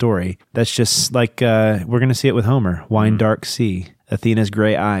tell a story. That's just like we're going to see it with Homer. Wine dark sea, Athena's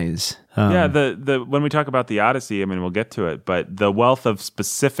gray eyes. The when we talk about the Odyssey, I mean, we'll get to it, but the wealth of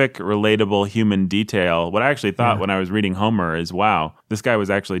specific, relatable human detail. What I actually thought when I was reading Homer is, wow, this guy was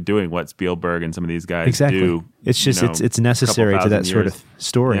actually doing what Spielberg and some of these guys do. It's just it's necessary to that sort of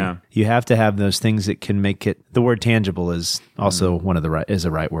story. Yeah. You have to have those things that can make it. The word tangible is also one of the is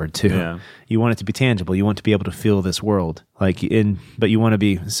a right word too. Yeah. You want it to be tangible. You want to be able to feel this world, but you want to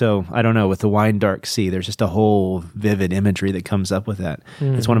be. So I don't know. With the wine dark sea, there's just a whole vivid imagery that comes up with that.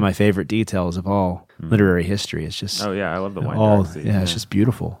 Mm-hmm. It's one of my favorite details of all literary history. It's just I love the wine dark sea. Yeah, it's just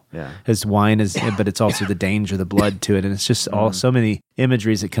beautiful. Yeah, because wine is, but it's also the danger, the blood to it, and it's just so many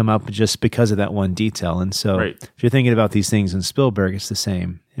imageries that come up just because of that one detail. And so, if you're thinking about these things in Spielberg, it's the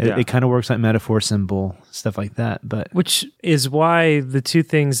same. It kind of works like metaphor, symbol, stuff like that. But which is why the two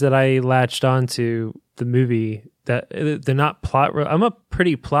things that I latched onto the movie, that they're not plot. I'm a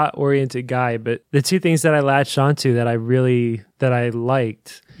pretty plot oriented guy, but the two things that I latched onto that I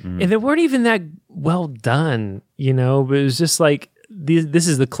liked, and they weren't even that well done, but it was just like this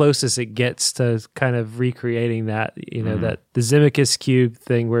is the closest it gets to kind of recreating that, that the Zemeckis Cube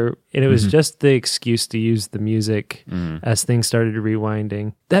thing where, and it was just the excuse to use the music as things started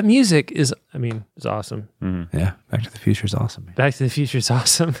rewinding. That music is awesome. Yeah, Back to the Future is awesome. Man. Back to the Future is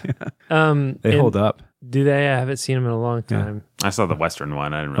awesome. They hold up. Do they? I haven't seen them in a long time. I saw the Western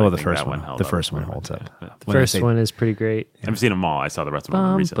one. I didn't really think that one held The up. first one holds up. The first one is pretty great. I haven't seen them all. I saw the rest of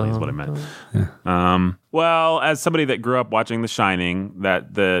them recently is what I meant. Well, as somebody that grew up watching The Shining,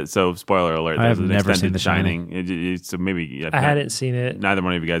 so spoiler alert, I there's have an never extended seen The Shining. So maybe I hadn't seen it. Neither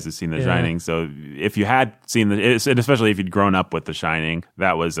one of you guys has seen The Yeah. Shining. So if you had seen and especially if you'd grown up with The Shining,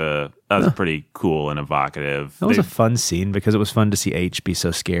 that was pretty cool and evocative. That was a fun scene because it was fun to see H be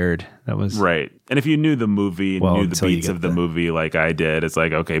so scared. That was right. And if you knew the movie and knew the beats of the movie like I did, it's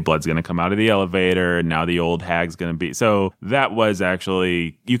like, okay, blood's going to come out of the elevator and now the old hag's going to be. So that was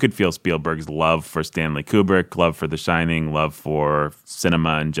actually, you could feel Spielberg's love for Stanley Kubrick, love for The Shining, love for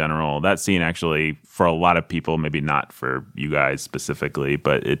cinema in general. That scene actually, for a lot of people, maybe not for you guys specifically,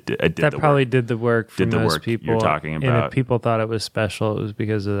 but it did that probably did the work for did the most work people. you're talking And about. if people thought it was special, it was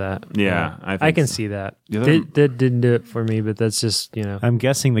because of that. Yeah, I can see that. Yeah, That didn't do it for me, but that's just, I'm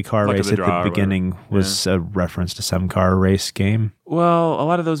guessing the car Luck of race the at draw the or beginning was a reference to some car race game. Well, a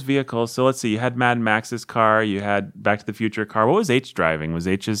lot of those vehicles. So let's see. You had Mad Max's car. You had Back to the Future car. What was H driving? Was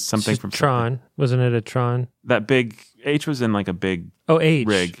H's something from Tron. Wasn't it a Tron? That big H was in like a big H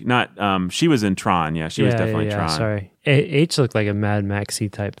rig. Not she was in Tron. Yeah, she was definitely Tron. Sorry, H looked like a Mad Maxy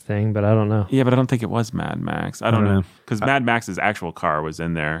type thing, but I don't know. Yeah, but I don't think it was Mad Max. I don't know because Mad Max's actual car was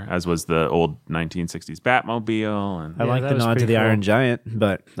in there, as was the old 1960s Batmobile. And I like the nod to the Iron Giant,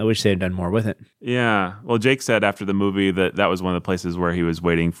 but I wish they had done more with it. yeah, well, Jake said after the movie that was one of the places where he was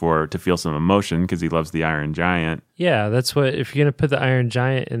waiting to feel some emotion because he loves the Iron Giant. Yeah, that's what. If you're gonna put the Iron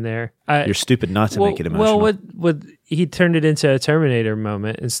Giant in there, you're stupid not to make it emotional. Well, what he turned it into a Terminator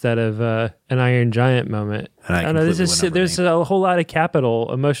moment instead of an Iron Giant moment. And I don't know. There's a whole lot of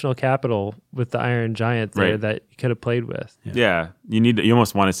emotional capital with the Iron Giant there that you could have played with. Yeah, you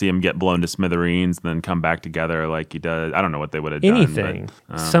almost want to see him get blown to smithereens and then come back together like he does. I don't know what they would have Anything, done.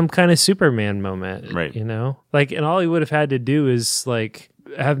 But, some kind of Superman moment, right? And all he would have had to do is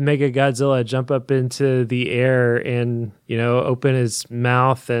have Mega Godzilla jump up into the air and open his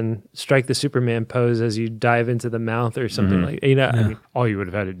mouth and strike the Superman pose as you dive into the mouth or something I mean, all you would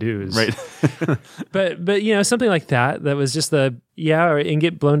have had to do is but something like that was just and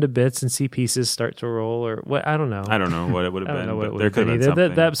get blown to bits and see pieces start to roll or what. I don't know what it would have been. What there could have been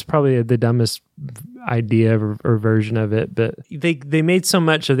something. That's probably the dumbest idea or version of it, but they made so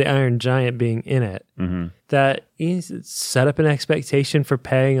much of the Iron Giant being in it that he set up an expectation for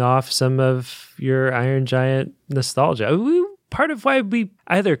paying off some of your Iron Giant nostalgia. Part of why we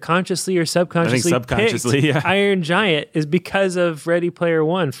either consciously or subconsciously picked Iron Giant is because of Ready Player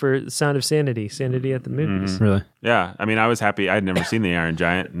One for Sound of Sanity at the movies. Really? Yeah, I mean, I was happy. I had never seen the Iron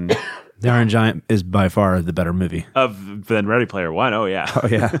Giant. And the Iron Giant is by far the better movie than Ready Player One. Oh yeah,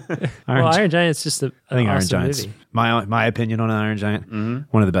 Iron Giant's just I think Iron Giant's movie. My opinion on Iron Giant.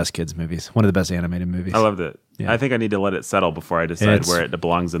 One of the best kids movies. One of the best animated movies. I loved it. Yeah. I think I need to let it settle before I decide where it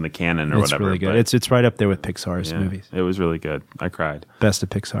belongs in the canon or whatever. It's really good. It's right up there with Pixar's movies. It was really good. I cried. Best of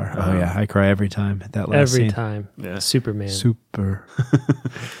Pixar. Oh yeah, I cry every time at that last scene. Every time. Yeah. Superman. Super.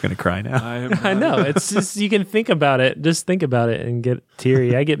 I'm gonna cry now. I know. It's just you can think about it. Just think about it and get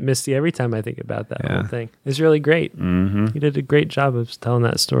teary. I get misty every time I think about that whole thing. It's really great. You did a great job of telling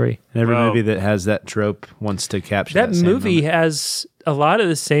that story. And every movie that has that trope wants to capture that movie has a lot of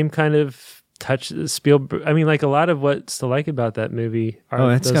the same kind of touch. Spielberg. I mean, a lot of what's to like about that movie.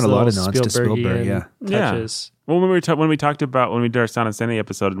 It's got a lot of nods to Spielberg. Yeah, touches. Well, when we did our Sound and Sanity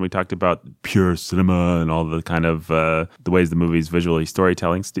episode and we talked about pure cinema and all the kind of the ways the movie's visually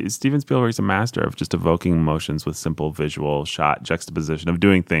storytelling, Steven Spielberg's a master of just evoking emotions with simple visual shot juxtaposition of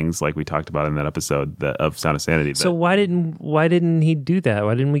doing things like we talked about in that episode of Sound of Sanity. So why didn't he do that?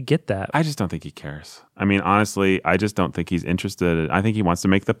 Why didn't we get that? I just don't think he cares. I mean, honestly, I just don't think he's interested. I think he wants to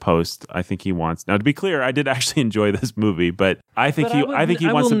make The Post. I think he wants. Now, to be clear, I did actually enjoy this movie, but I think he wants.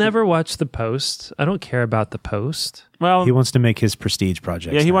 I will never watch The Post. I don't care about The Post. Well, he wants to make his prestige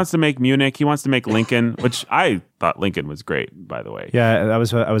project. Yeah, he wants to make Munich. He wants to make Lincoln, which I thought Lincoln was great, by the way. Yeah, I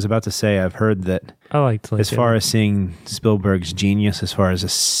was about to say, I've heard that I liked Lincoln. As far as seeing Spielberg's genius, as far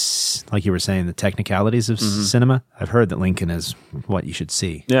as like you were saying, the technicalities of cinema, I've heard that Lincoln is what you should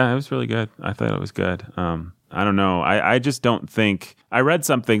see. Yeah, it was really good. I thought it was good. I don't know. I just don't think. I read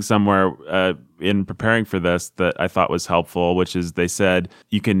something somewhere. in preparing for this that I thought was helpful, which is they said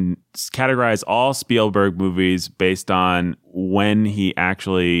you can categorize all Spielberg movies based on when he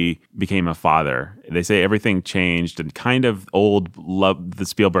actually became a father. They say everything changed and kind of the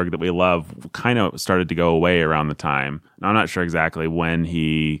Spielberg that we love kind of started to go away around the time. Now, I'm not sure exactly when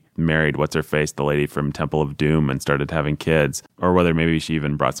he married what's-her-face, the lady from Temple of Doom, and started having kids, or whether maybe she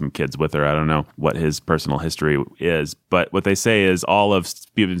even brought some kids with her. I don't know what his personal history is. But what they say is all of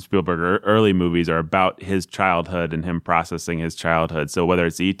Steven Spielberg early movies are about his childhood and him processing his childhood. So whether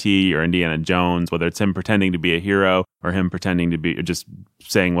it's E.T. or Indiana Jones, whether it's him pretending to be a hero or him pretending to be just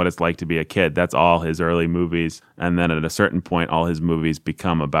saying what it's like to be a kid, that's all his early movies. And then at a certain point, all his movies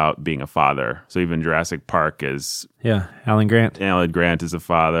become about being a father. So even Jurassic Park is... Yeah, Alan Grant. Alan Grant is a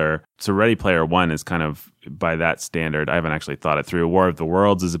father. So Ready Player One is kind of by that standard. I haven't actually thought it through. War of the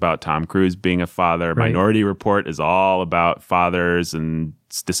Worlds is about Tom Cruise being a father. Right. Minority Report is all about fathers and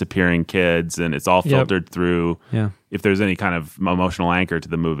disappearing kids, and it's all filtered through. Yeah. If there's any kind of emotional anchor to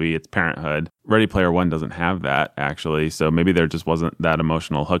the movie, it's parenthood. Ready Player One doesn't have that, actually. So maybe there just wasn't that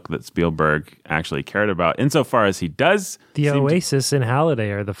emotional hook that Spielberg actually cared about. Insofar as he does... The Oasis and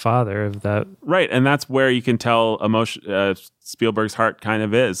Halliday are the father of that. Right, and that's where you can tell Spielberg's heart kind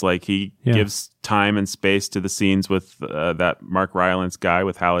of is. Like, he gives time and space to the scenes with that Mark Rylance guy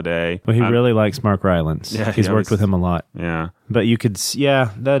with Halliday. Well, he really likes Mark Rylance. Yeah, He's worked with him a lot. Yeah. But you could...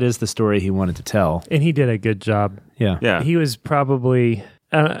 that is the story he wanted to tell. And he did a good job. Yeah. Yeah. He was probably...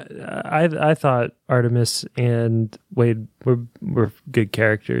 I thought Artemis and Wade were good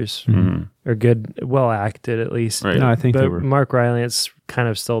characters, or good, well acted at least. Right. No, I think but they were. Mark Rylance kind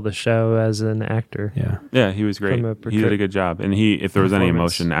of stole the show as an actor. Yeah. Yeah, he was great. He did a good job. And if there was any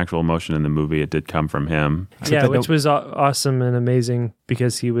actual emotion in the movie, it did come from him. Yeah, which was awesome and amazing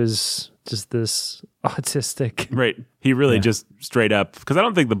because he was just this autistic. Right. He really just straight up, because I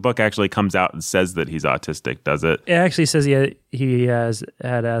don't think the book actually comes out and says that he's autistic, does it? It actually says he has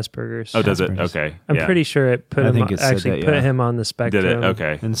had Asperger's. Oh, does it? Asperger's. Okay. I'm pretty sure it put him said on the spectrum. Did it?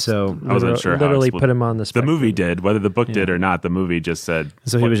 Okay. And so... I wasn't sure how literally put him on the the spectrum. movie did. Whether the book did or not, the movie just said...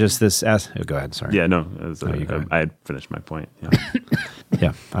 So he was just this... go ahead, sorry. Yeah, no. you go ahead. I had finished my point. Yeah.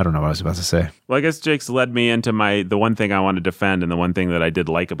 Yeah, I don't know what I was about to say. Well, I guess Jake's led me into the one thing I want to defend, and the one thing that I did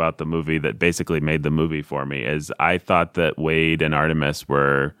like about the movie that basically made the movie for me is I thought that Wade and Artemis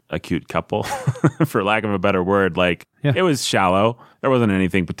were a cute couple, for lack of a better word. Like, it was shallow. There wasn't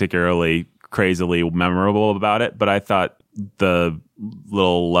anything particularly crazily memorable about it, but I thought the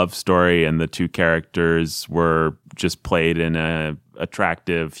little love story and the two characters were just played in a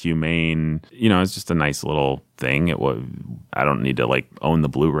attractive, humane, it's just a nice little thing. I don't need to own the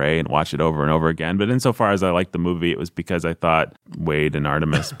Blu-ray and watch it over and over again. But insofar as I liked the movie, it was because I thought Wade and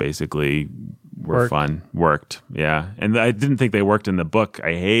Artemis basically worked. Yeah. And I didn't think they worked in the book.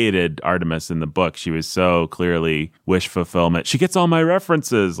 I hated Artemis in the book. She was so clearly wish fulfillment. She gets all my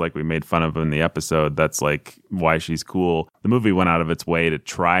references, like we made fun of in the episode. That's why she's cool. The movie went out of its way to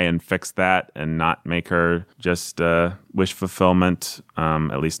try and fix that and not make her just wish fulfillment,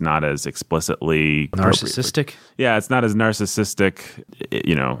 at least not as explicitly narcissistic. Yeah, it's not as narcissistic.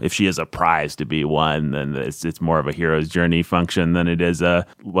 If she is a prize to be won, then it's more of a hero's journey function than it is a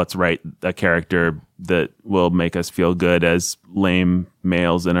character that will make us feel good as lame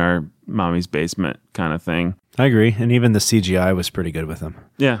males in our mommy's basement kind of thing. I agree. And even the CGI was pretty good with them.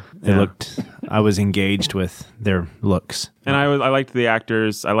 Yeah. I was engaged with their looks. And I liked the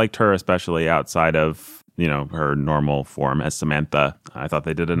actors. I liked her especially outside of her normal form as Samantha. I thought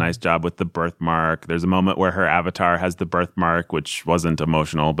they did a nice job with the birthmark. There's a moment where her avatar has the birthmark, which wasn't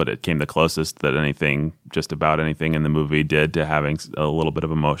emotional, but it came the closest that just about anything in the movie did to having a little bit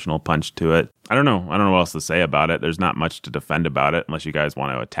of emotional punch to it. I don't know what else to say about it. There's not much to defend about it unless you guys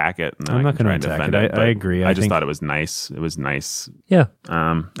want to attack it. And then I'm not going to attack it. I agree. I just thought it was nice. It was nice. Yeah.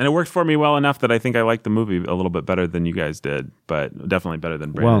 And it worked for me well enough that I think I liked the movie a little bit better than you guys did, but definitely better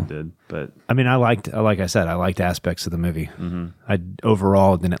than Brandon did. But I mean, I liked aspects of the movie. Mm-hmm. I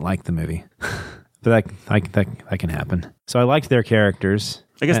overall didn't like the movie, but that can happen. So I liked their characters.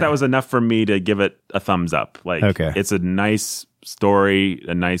 I guess that was enough for me to give it a thumbs up. It's a nice story,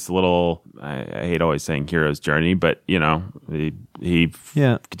 a nice little, I hate always saying hero's journey, but he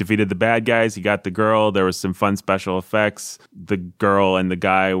defeated the bad guys. He got the girl. There was some fun special effects. The girl and the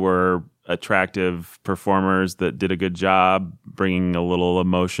guy were attractive performers that did a good job bringing a little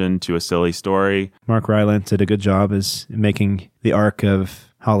emotion to a silly story. Mark Rylance did a good job as making the arc of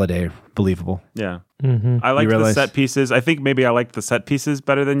Holiday believable. Yeah. Mm-hmm. I liked the realize- set pieces. I think maybe I liked the set pieces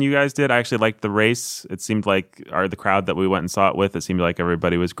better than you guys did. I actually liked the race. It seemed like the crowd that we went and saw it with, it seemed like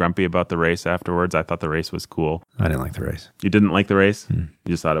everybody was grumpy about the race afterwards. I thought the race was cool. I didn't like the race. You didn't like the race? You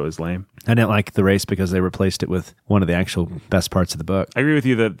just thought it was lame? I didn't like the race because they replaced it with one of the actual best parts of the book. I agree with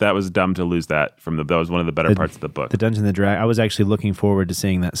you that was dumb to lose that that was one of the better parts of the book. The Dungeons and Dragons. I was actually looking forward to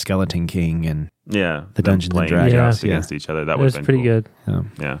seeing that Skeleton King and yeah. the them Dungeons and playing Dragons. joust Yeah. against each other. That It would was have been pretty cool. good.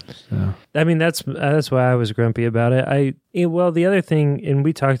 Yeah. So, I mean, that's why I was grumpy about it. Well, the other thing, and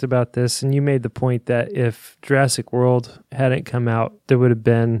we talked about this, and you made the point that if Jurassic World hadn't come out, there would have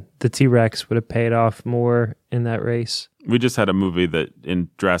been the T-Rex would have paid off more in that race. We just had a movie that in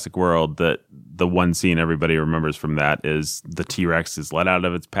Jurassic World that the one scene everybody remembers from that is the T-Rex is let out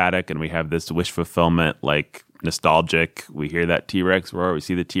of its paddock, and we have this wish fulfillment, like nostalgic. We hear that T-Rex roar, we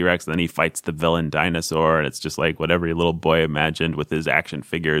see the T-Rex, and then he fights the villain dinosaur, and it's just like what every little boy imagined with his action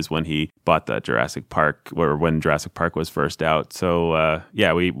figures when he bought that Jurassic Park, or when Jurassic Park was first out. So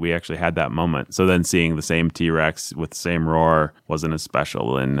yeah, we actually had that moment. So then seeing the same T-Rex with the same roar wasn't as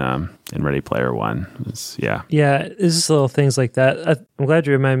special in Ready Player One. Yeah, it's just little things like that. I'm glad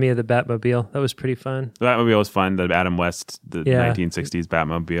you reminded me of the Batmobile. That was pretty fun. the Batmobile was fun. The Adam West, the 1960s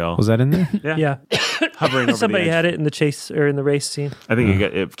Batmobile. was that in there? Yeah. Hovering over Somebody the edge. had it in the chase or in the race scene. I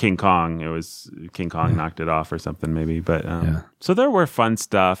think King Kong. It was King Kong knocked it off or something maybe. But so there were fun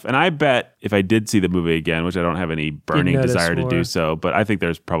stuff, and I bet if I did see the movie again, which I don't have any burning notice desire to do more. so, but I think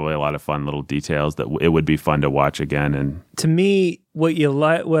there's probably a lot of fun little details that it would be fun to watch again. And To me, what you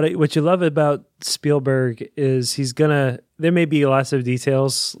you love about Spielberg is there may be lots of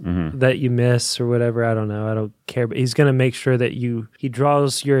details that you miss or whatever. I don't know. I don't care. But he's gonna make sure that he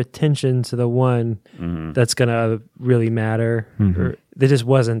draws your attention to the one that's gonna really matter. Or, there just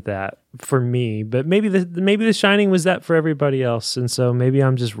wasn't that for me. But maybe the Shining was that for everybody else, and so maybe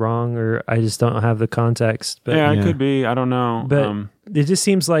I'm just wrong, or I just don't have the context. But yeah, it could be. I don't know. But it just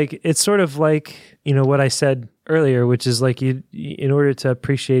seems like it's sort of like, what I said earlier, which is like in order to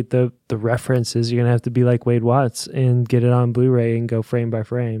appreciate the references, you're going to have to be like Wade Watts and get it on Blu-ray and go frame by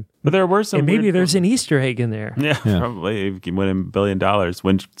frame. but there were some. And maybe weird- there's an Easter egg in there. Yeah, probably. You can win $1 billion.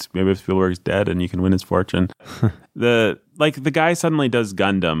 Maybe if Spielberg's dead and you can win his fortune. The guy suddenly does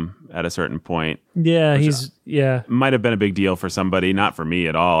Gundam at a certain point. Yeah, Might have been a big deal for somebody, not for me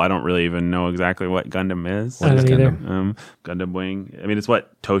at all. I don't really even know exactly what Gundam is. I don't either. Gundam Wing. I mean, it's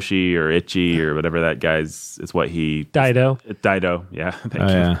what Toshi or Ichi or whatever that guy's. It's what he. Dido. Dido. Yeah. Thank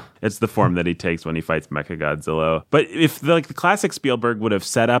you. Yeah. It's the form that he takes when he fights Mechagodzilla. But if the classic Spielberg would have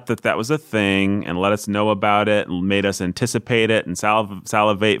set up that was a thing and let us know about it and made us anticipate it and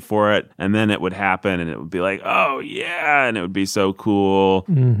salivate for it, and then it would happen and it would be like, oh yeah, and it would be so cool.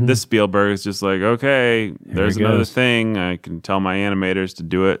 This Spielberg is just like, okay, there's it another goes. thing. I can tell my animators to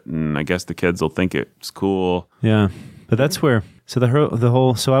do it, and I guess the kids will think it's cool. Yeah, but that's where. So the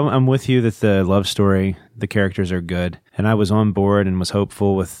whole. So I'm with you that the love story, the characters are good, and I was on board and was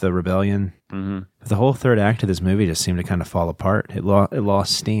hopeful with the rebellion. But the whole third act of this movie just seemed to kind of fall apart. It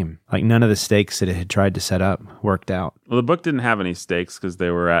lost steam. Like none of the stakes that it had tried to set up worked out. Well, the book didn't have any stakes because they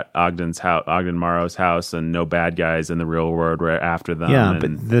were at Ogden Morrow's house, and no bad guys in the real world were after them. Yeah, and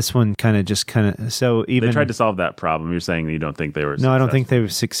but this one kind of. So even they tried to solve that problem. You're saying that you don't think they were? No, I don't think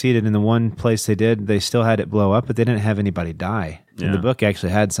they've succeeded. In the one place they did, they still had it blow up, but they didn't have anybody die. And Yeah. the book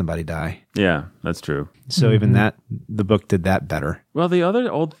actually had somebody die. Yeah, that's true. So even that, the book did that better. Well, the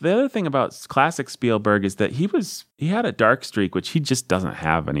other thing about classic Spielberg is that he had a dark streak which he just doesn't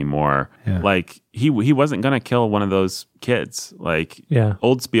have anymore. Yeah. Like he wasn't going to kill one of those kids. Like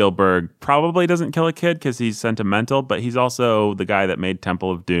old Spielberg probably doesn't kill a kid because he's sentimental, but he's also the guy that made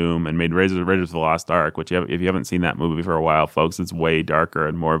Temple of Doom and made Raiders of the Lost Ark, which if you haven't seen that movie for a while, folks, it's way darker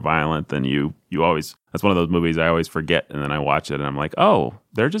and more violent than you always. That's one of those movies I always forget, and then I watch it and I'm like, oh,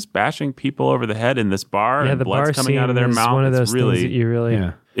 they're just bashing people over the head in this bar, and the blood's bar coming out of scene their is mouth. one of It's those things that you really.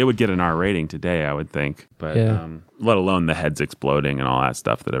 Yeah. It would get an R rating today, I would think, but Yeah. let alone the heads exploding and all that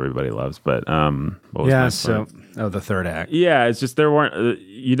stuff that everybody loves. But what was my point? the third act. Yeah, it's just there weren't.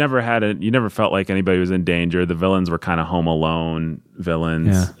 You never felt like anybody was in danger. The villains were kind of Home Alone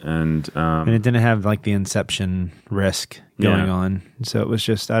villains, and it didn't have like the Inception risk going on. So it was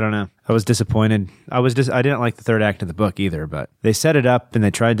just, I don't know. I was disappointed. I didn't like the third act of the book either, but they set it up and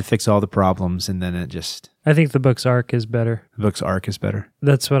they tried to fix all the problems, and then I think the book's arc is better. the book's arc is better.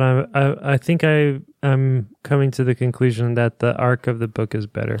 That's what I think I'm coming to the conclusion that the arc of the book is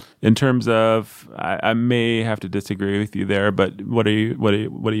better. in terms of, I may have to disagree with you there. But what do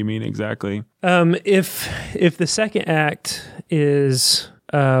you mean exactly? If the second act is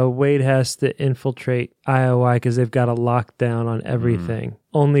Wade has to infiltrate IOI because they've got a lockdown on everything,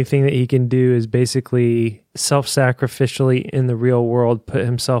 only thing that he can do is basically self-sacrificially in the real world put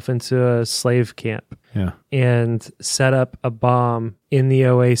himself into a slave camp Yeah. and set up a bomb in the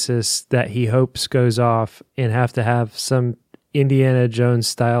oasis that he hopes goes off and have to have some Indiana Jones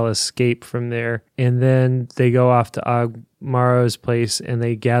style escape from there. And then they go off to Ogmaro's place and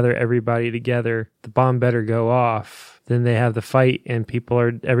they gather everybody together. The bomb better go off. Then they have the fight and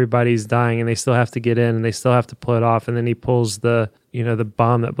everybody's dying and they still have to get in and they still have to pull it off. And then he pulls the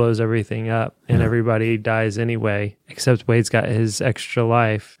bomb that blows everything up and everybody dies anyway, except Wade's got his extra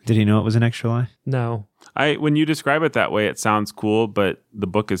life. Did he know it was an extra life? No. When you describe it that way, it sounds cool, but the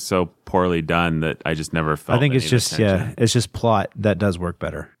book is so poorly done that I just never felt. I think any it's just attention. it's just plot that does work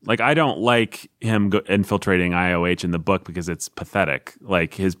better. Like, I don't like him infiltrating IOH in the book because it's pathetic.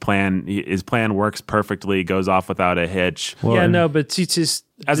 Like, his plan works perfectly, goes off without a hitch. Well, yeah, and no, but it's just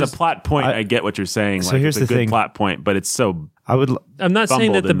As a plot point, I get what you're saying. So like, here's it's a the good thing. plot point, but it's so. I'm not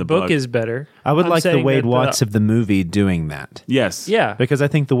saying that fumbled in the the book book. is better. I would I'm like the saying Wade that Watts of the movie doing that. Yes. Yeah. Because I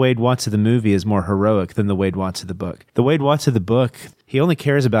think the Wade Watts of the movie is more heroic than the Wade Watts of the book. The Wade Watts of the book, he only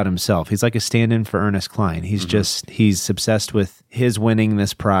cares about himself. He's like a stand-in for Ernest Cline. He's obsessed with his winning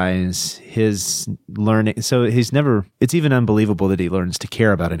this prize, his learning. So it's even unbelievable that he learns to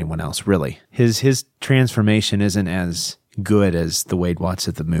care about anyone else, really. His transformation isn't as good as the Wade Watts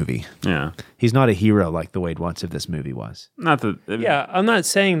of the movie. Yeah. He's not a hero like the Wade Watts of this movie was. Not that. Yeah, I'm not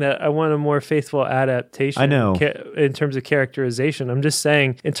saying that I want a more faithful adaptation. I know. In terms of characterization. I'm just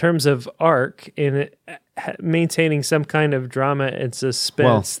saying in terms of arc and maintaining some kind of drama and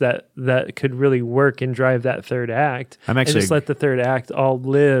suspense that could really work and drive that third act. I'm actually- and just let the third act all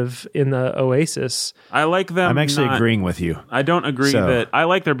live in the oasis. I like them. I'm actually not- agreeing with you. I don't agree So- that. I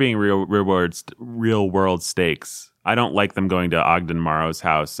like there being real world stakes. I don't like them going to Ogden Morrow's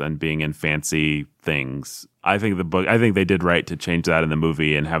house and being in fancy things. I think they did right to change that in the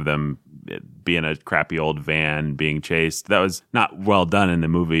movie and have them be in a crappy old van being chased. That was not well done in the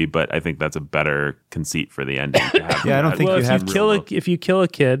movie, but I think that's a better conceit for the ending. To have Yeah, I don't think Well, you have if you kill a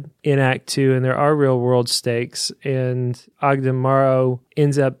kid in Act 2 and there are real world stakes and Ogden Morrow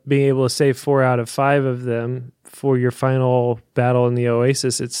ends up being able to save 4 out of 5 of them for your final battle in the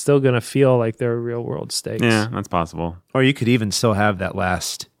Oasis, it's still going to feel like there are real world stakes. Yeah, that's possible. Or you could even still have that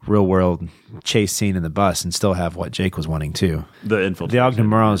last real world chase scene in the bus and still have what Jake was wanting too. The infiltration. The Ogden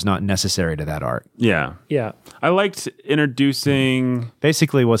Morrow is not necessary to that arc. Yeah. Yeah. I liked introducing.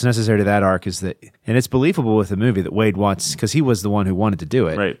 Basically, what's necessary to that arc is that, and it's believable with the movie that Wade Watts, because he was the one who wanted to do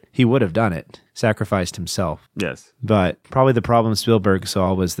it, Right. he would have done it, sacrificed himself. Yes. But probably the problem Spielberg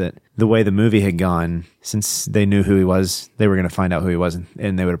saw was that the way the movie had gone, since they knew who he was, they were going to find out who he was,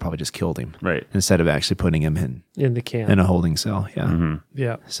 and they would have probably just killed him. Right. Instead of actually putting him In the camp. in a holding cell. Yeah. Mm-hmm.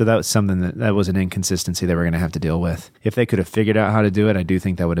 Yeah. So that was something that was an inconsistency they were going to have to deal with. If they could have figured out how to do it, I do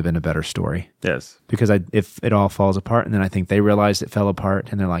think that would have been a better story. Yes. Because if it all falls apart, and then I think they realized it fell apart,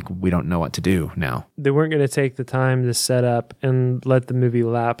 and they're like, we don't know what to do now. They weren't going to take the time to set up and let the movie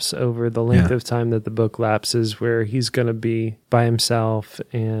lapse over the length Yeah. of time that the book lapses, where he's going to be by himself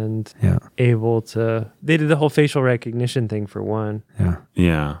and Yeah. able to. They did the whole facial recognition thing for one. Yeah.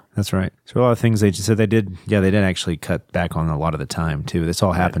 Yeah. That's right. So a lot of things they did actually cut back on a lot of the time too. This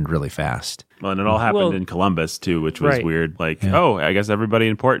all happened really fast. Well, and it all happened Well, in Columbus too, which was right. weird. Like, Yeah. oh, I guess everybody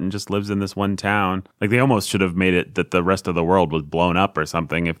important just lives in this one town. Like, they almost should have made it that the rest of the world was blown up or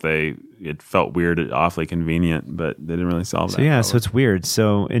something. If it felt weird, awfully convenient, but they didn't really solve that. So yeah, so it's weird.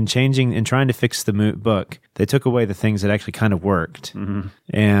 So in trying to fix the book, they took away the things that actually kind of worked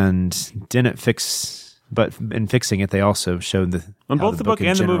and didn't fix. But in fixing it, they also showed On how both the book in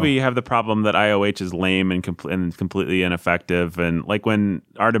and the general- movie, you have the problem that IOH is lame and completely ineffective. And like when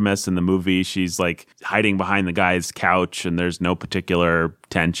Artemis in the movie, she's like hiding behind the guy's couch and there's no particular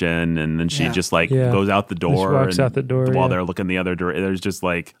tension. And then she just like Yeah. goes out the door. walks and out the door, while yeah. they're looking the other direction. There's just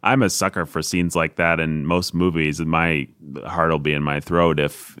like, I'm a sucker for scenes like that in most movies. And my heart will be in my throat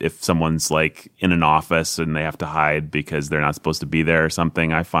if someone's like in an office and they have to hide because they're not supposed to be there or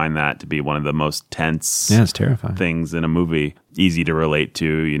something. I find that to be one of the most tense Yeah, it's terrifying. things in a movie. Easy to relate to.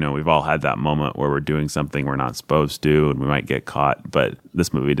 You know, we've all had that moment where we're doing something we're not supposed to and we might get caught, but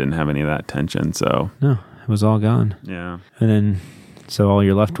this movie didn't have any of that tension. So, No, it was all gone. yeah. And then, so all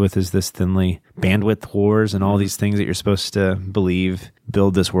you're left with is this thinly bandwidth wars and all these things that you're supposed to believe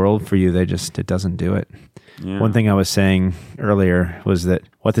build this world for you. It doesn't do it. Yeah. One thing I was saying earlier was that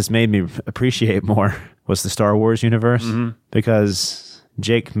what this made me appreciate more was the Star Wars universe because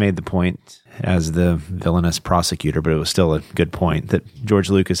Jake made the point as the villainous prosecutor, but it was still a good point that George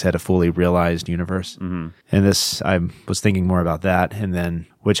Lucas had a fully realized universe. Mm-hmm. And this, I was thinking more about that, and then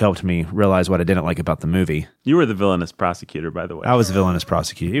which helped me realize what I didn't like about the movie. You were the villainous prosecutor, by the way. I was the villainous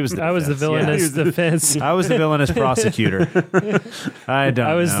prosecutor. He was the I was the villainous defense. I was the villainous prosecutor. I don't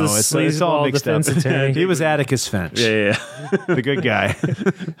know. I was the it's all mixed defense up. attorney. He was Atticus Finch, Yeah. the good guy.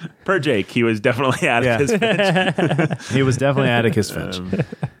 Per Jake, he was definitely Atticus Finch. He was definitely Atticus Finch.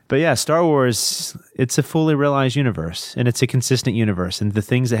 But yeah, Star Wars, it's a fully realized universe, and it's a consistent universe. And the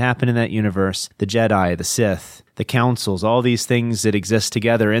things that happen in that universe, the Jedi, the Sith, the councils, all these things that exist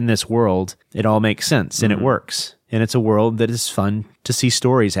together in this world, it all makes sense and it works. And it's a world that is fun to see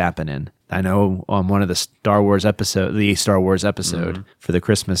stories happen in. I know on one of the Star Wars episode for the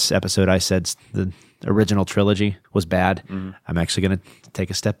Christmas episode, I said the original trilogy was bad. I'm actually going to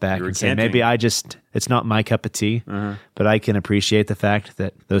take a step back and say maybe it's not my cup of tea, but I can appreciate the fact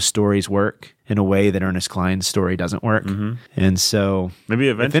that those stories work in a way that Ernest Cline's story doesn't work. And so maybe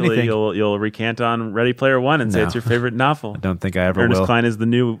eventually you'll recant on Ready Player One and say it's your favorite novel. I don't think I ever will. Ernest Cline is the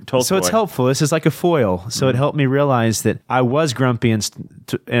new Tolstoy. So it's helpful. This is like a foil. So it helped me realize that I was grumpy in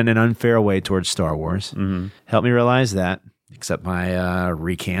an unfair way towards Star Wars. Helped me realize that, except my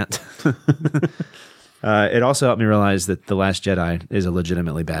recant. It also helped me realize that The Last Jedi is a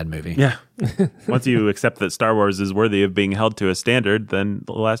legitimately bad movie. Yeah. Once you accept that Star Wars is worthy of being held to a standard, then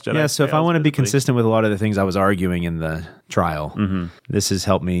The Last Jedi. Yeah, so if I want to be consistent with a lot of the things I was arguing in the trial, this has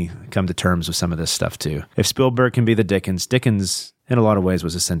helped me come to terms with some of this stuff too. If Spielberg can be the Dickens in a lot of ways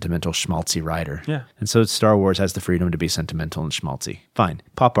was a sentimental schmaltzy writer. Yeah. And so Star Wars has the freedom to be sentimental and schmaltzy. Fine.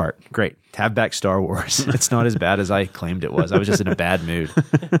 Pop art. Great. Have back Star Wars. It's not as bad as I claimed it was. I was just in a bad mood.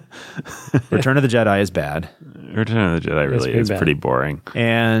 Return of the Jedi is bad. Return of the Jedi really is pretty boring.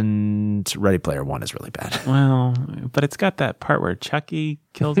 And Ready Player One is really bad. Well, but it's got that part where Chucky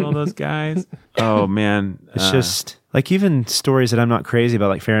kills all those guys. Oh, man. It's just... like even stories that I'm not crazy about,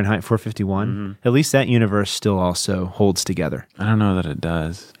 like Fahrenheit 451, at least that universe still also holds together. I don't know that it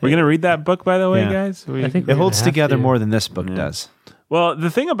does. We're going to read that book, by the way, guys? I think it holds together more than this book does. Well, the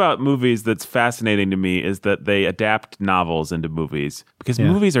thing about movies that's fascinating to me is that they adapt novels into movies because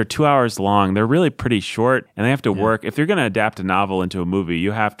movies are 2 hours long. They're really pretty short, and they have to work. If you're going to adapt a novel into a movie,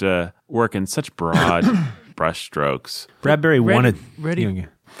 you have to work in such broad brushstrokes. Bradbury wanted...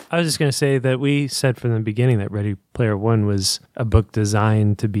 I was just going to say that we said from the beginning that Ready Player One was a book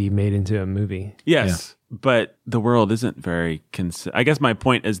designed to be made into a movie. Yes, but the world isn't very... I guess my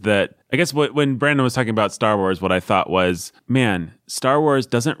point is that... I guess when Brandon was talking about Star Wars, what I thought was, man, Star Wars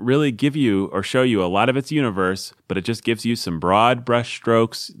doesn't really give you or show you a lot of its universe, but it just gives you some broad brush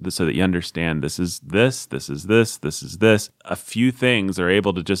strokes so that you understand this is this, this is this, this is this. A few things are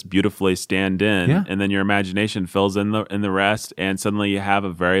able to just beautifully stand in, and then your imagination fills in the rest, and suddenly you have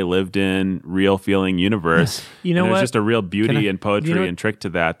a very lived-in, real-feeling universe. You know and what? There's just a real beauty and poetry and trick to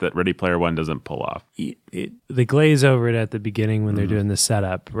that Ready Player One doesn't pull off. They glaze over it at the beginning when they're doing the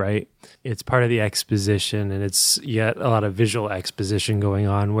setup, right? It's part of the exposition, and it's yet a lot of visual exposition going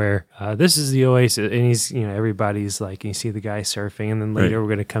on where this is the oasis, and he's, everybody's like, you see the guy surfing, and then later we're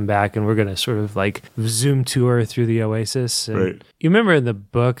going to come back and we're going to sort of like zoom tour through the oasis. And you remember in the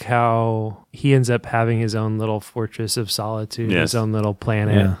book how he ends up having his own little fortress of solitude, his own little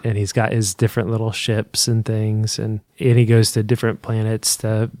planet, and he's got his different little ships and things, and he goes to different planets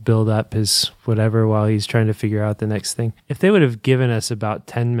to build up his whatever while he's trying to figure out the next thing. If they would have given us about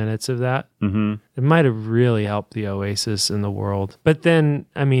 10 minutes of that, it might have really helped the oasis in the world. But then,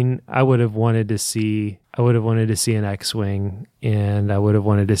 I mean, I would have wanted to see an X-Wing, and I would have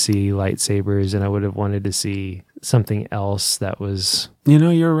wanted to see lightsabers, and I would have wanted to see something else that was...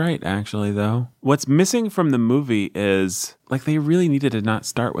 You're right, actually, though. What's missing from the movie is, like, they really needed to not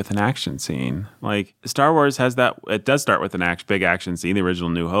start with an action scene. Like, Star Wars has that... It does start with an big action scene, the original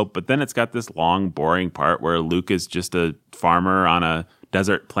New Hope, but then it's got this long, boring part where Luke is just a farmer on a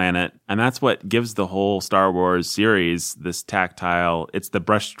desert planet, and that's what gives the whole Star Wars series this tactile... It's the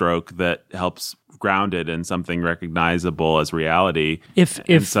brushstroke that helps ground it in something recognizable as reality. If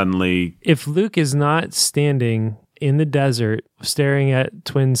Luke is not standing in the desert staring at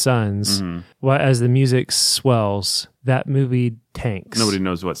twin suns as the music swells, that movie tanks. Nobody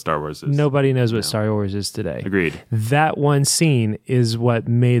knows what Star Wars is. Nobody knows what Star Wars is today. Agreed. That one scene is what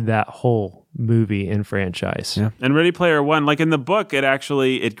made that whole movie and franchise. Yeah. And Ready Player One, like in the book,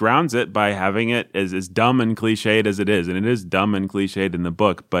 it grounds it by having it as dumb and cliched as it is. And it is dumb and cliched in the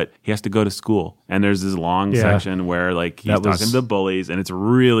book, but he has to go to school. And there's this long section where like he's talking to the bullies, and it's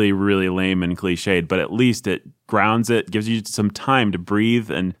really, really lame and cliched, but at least it grounds it, gives you some time to breathe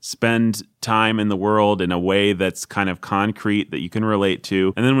and spend time in the world in a way that's kind of concrete that you can relate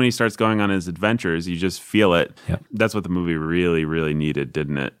to. And then when he starts going on his adventures, you just feel it. Yep. That's what the movie really, really needed,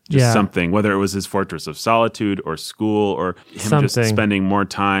 didn't it? Just something, whether it was his Fortress of Solitude or school or him just spending more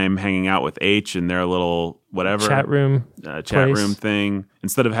time hanging out with H in their little whatever chat room thing.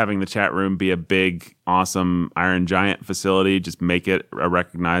 Instead of having the chat room be a big, awesome Iron Giant facility, just make it a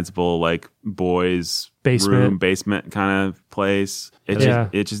recognizable like boys basement kind of place.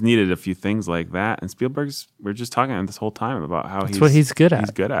 It just needed a few things like that. And Spielberg's, we're just talking this whole time about how that's what he's good at.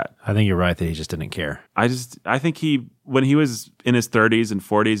 He's good at. I think you're right that he just didn't care. I think when he was in his 30s and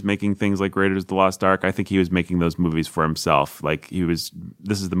 40s making things like Raiders of the Lost Ark, I think he was making those movies for himself. Like this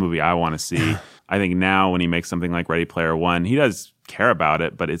is the movie I want to see. I think now when he makes something like Ready Player One, he does care about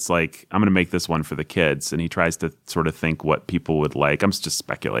it, but it's like, I'm going to make this one for the kids. And he tries to sort of think what people would like. I'm just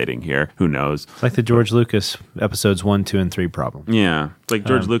speculating here. Who knows? It's like the George Lucas episodes 1, 2, and 3 problem. Yeah. Like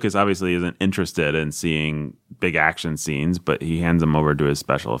George Lucas obviously isn't interested in seeing big action scenes, but he hands them over to his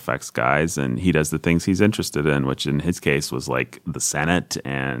special effects guys and he does the things he's interested in, which in his case was like the Senate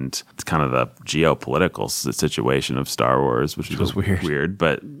and it's kind of the geopolitical situation of Star Wars, which was weird,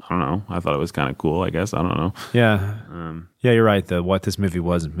 but I don't know. I thought it was kind of cool, I guess. I don't know. Yeah. Yeah, you're right. What this movie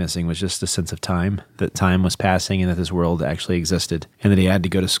was missing was just a sense of time, that time was passing and that this world actually existed and that he had to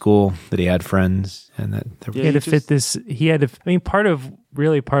go to school, that he had friends and that he had to fit this. Part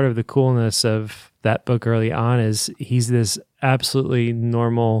of the coolness of that book early on is he's this absolutely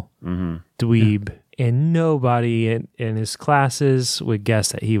normal dweeb. Yeah. And nobody in his classes would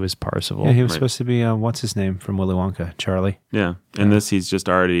guess that he was Parzival. Yeah, he was supposed to be, what's his name from Willy Wonka? Charlie. Yeah. And this, he's just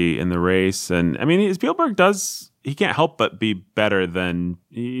already in the race. And I mean, Spielberg he can't help but be better than,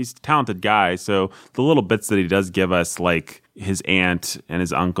 he's a talented guy. So the little bits that he does give us, like his aunt and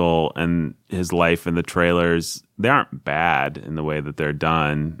his uncle and his life in the trailers, they aren't bad in the way that they're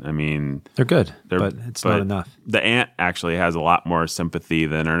done. I mean, they're good, but it's not enough. The aunt actually has a lot more sympathy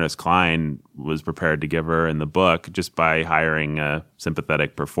than Ernest Cline was prepared to give her in the book just by hiring a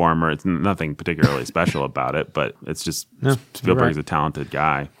sympathetic performer. It's nothing particularly special about it, but it's just Spielberg's a talented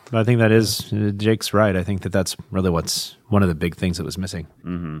guy. But I think that is, Jake's right. I think that's really what's one of the big things that was missing.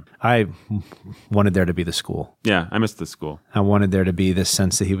 Mm-hmm. I wanted there to be the school. Yeah, I missed the school. I wanted there to be this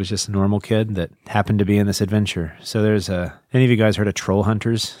sense that he was just a normal kid that happened to be in this adventure. So there's any of you guys heard of Troll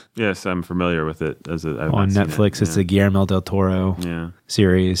Hunters? Yes, I'm familiar with it. On Netflix, it's the Guillermo del Toro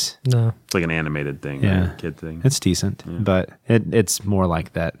series. No. It's like an animated thing, right? Kid thing. It's decent, but it's more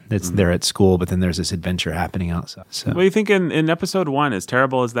like that. It's they're at school, but then there's this adventure happening outside. So. Well, you think in episode 1, as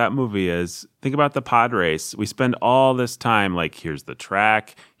terrible as that movie is, think about the pod race. We spend all this time like, here's the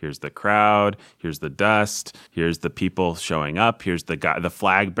track, here's the crowd, here's the dust, here's the people showing up, here's the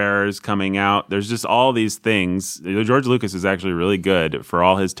flag bearers coming out. There's just all these things. George Lucas is actually really good for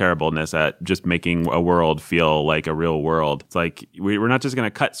all his terribleness at just making a world feel like a real world. It's like we're not just going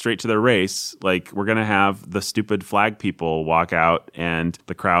to cut straight to the race. Like we're going to have the stupid flag people walk out and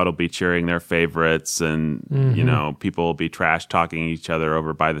the crowd will be cheering their favorites and, people will be trash talking each other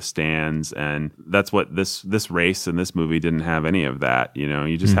over by the stands. And that's what this race in this movie didn't have any of that.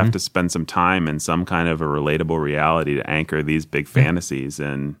 You just have to spend some time in some kind of a relatable reality to anchor these big fantasies.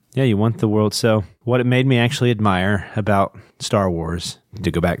 And you want the world. So what it made me actually admire about Star Wars,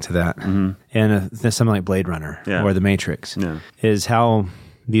 to go back to that, and something like Blade Runner or The Matrix, is how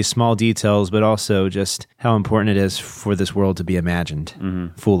these small details, but also just how important it is for this world to be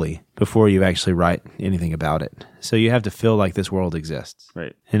imagined fully before you actually write anything about it. So you have to feel like this world exists.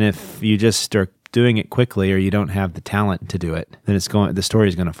 Right. And if you just are doing it quickly or you don't have the talent to do it, then the story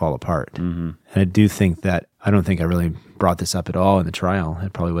is going to fall apart. And I do think that, I don't think I really brought this up at all in the trial.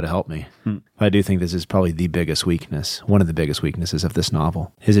 It probably would have helped me. But I do think this is probably the biggest weakness, one of the biggest weaknesses of this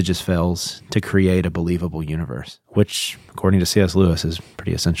novel, is it just fails to create a believable universe, which, according to C.S. Lewis, is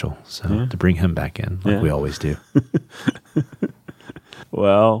pretty essential. So to bring him back in, like we always do.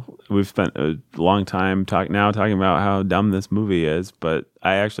 Well, we've spent a long time talking about how dumb this movie is, but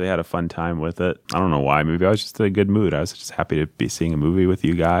I actually had a fun time with it. I don't know why. Maybe I was just in a good mood. I was just happy to be seeing a movie with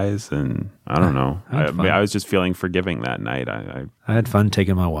you guys, and I don't know. I was just feeling forgiving that night. I had fun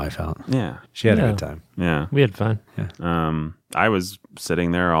taking my wife out. Yeah. She had a good time. Yeah. We had fun. Yeah. I was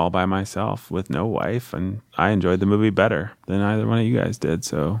sitting there all by myself with no wife, and I enjoyed the movie better than either one of you guys did.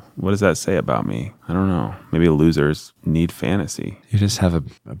 So what does that say about me? I don't know. Maybe losers need fantasy. You just have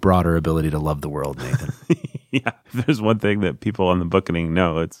a broader ability to love the world, Nathan. Yeah. If there's one thing that people on the booking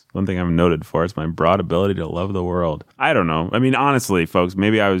know, it's one thing I'm noted for. It's my broad ability to love the world. I don't know. I mean, honestly, folks,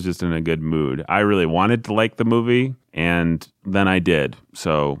 maybe I was just in a good mood. I really wanted to like the movie, and then I did.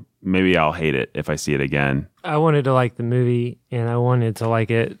 So maybe I'll hate it if I see it again. I wanted to like the movie, and I wanted to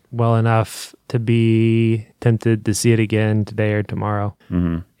like it well enough to be tempted to see it again today or tomorrow.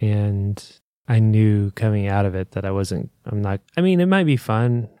 Mm-hmm. And I knew coming out of it that I mean, it might be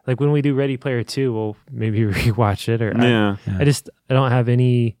fun. Like when we do Ready Player 2, we'll maybe rewatch it. Or Yeah. I don't have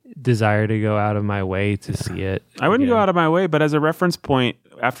any desire to go out of my way to see it. I wouldn't again. go out of my way, but as a reference point,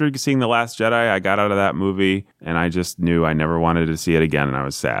 after seeing The Last Jedi, I got out of that movie and I just knew I never wanted to see it again. And I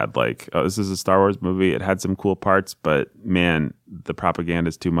was sad. Like, oh, this is a Star Wars movie. It had some cool parts, but man, the propaganda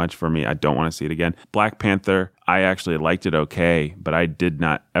is too much for me. I don't want to see it again. Black Panther, I actually liked it okay, but I did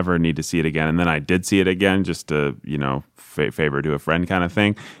not ever need to see it again. And then I did see it again just to, favor to a friend kind of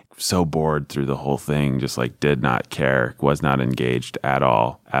thing. So bored through the whole thing, just like did not care, was not engaged at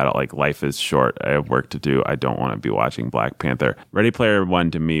all. Like, life is short. I have work to do. I don't want to be watching Black Panther. Ready Player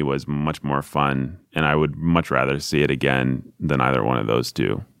One to me was much more fun, and I would much rather see it again than either one of those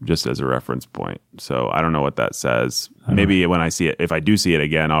two, just as a reference point. So I don't know what that says. Maybe when I see it, if I do see it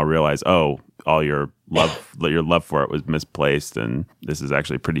again, I'll realize, oh, all your love for it was misplaced, and this is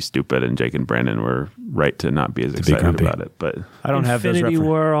actually pretty stupid, and Jake and Brandon were right to not be as excited about it. But I don't have those Infinity references.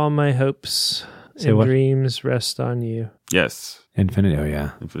 War, all my hopes and dreams rest on you. yes, Infinity, oh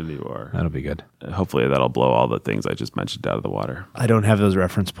yeah. Infinity War. That'll be good. Hopefully that'll blow all the things I just mentioned out of the water. I don't have those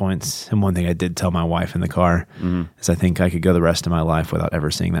reference points. And one thing I did tell my wife in the car is I think I could go the rest of my life without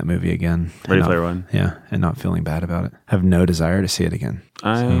ever seeing that movie again. Ready Player One? Yeah, and not feeling bad about it. I have no desire to see it again.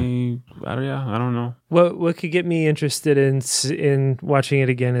 I don't know. What could get me interested in watching it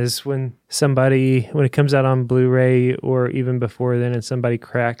again is when it comes out on Blu-ray or even before then, and somebody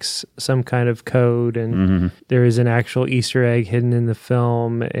cracks some kind of code and there is an actual Easter egg hidden in the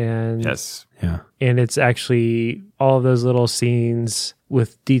film, and Yes. Yeah. and it's actually all of those little scenes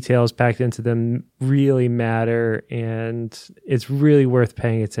with details packed into them really matter, and it's really worth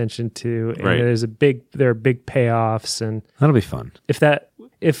paying attention to. And Right. there are big payoffs, and That'll be fun. if that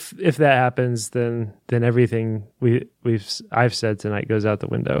happens, then everything I've said tonight goes out the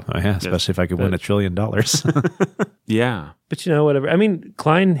window. Oh yeah, especially if I could win $1 trillion. Yeah. But whatever. I mean,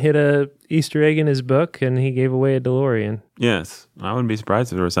 Klein hit a Easter egg in his book, and he gave away a DeLorean. Yes. I wouldn't be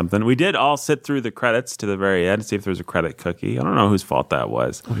surprised if there was something. We did all sit through the credits to the very end to see if there was a credit cookie. I don't know whose fault that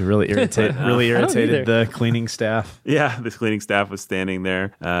was. We really irritated the cleaning staff. Yeah, the cleaning staff was standing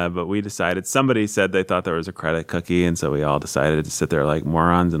there, but we decided, somebody said they thought there was a credit cookie, and so we all decided to sit there like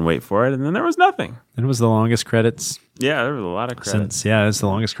morons and wait for it, and then there was nothing. It was the longest credits Yeah, there was a lot of credits. it's the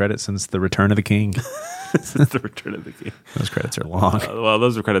longest credit since The Return of the King. Since the Return of the King. Those credits are long. Well,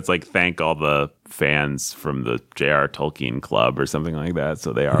 those are credits like thank all the fans from the J.R. Tolkien Club or something like that,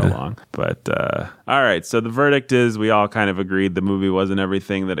 so they are long. But all right, so the verdict is we all kind of agreed the movie wasn't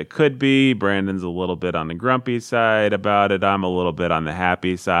everything that it could be. Brandon's a little bit on the grumpy side about it. I'm a little bit on the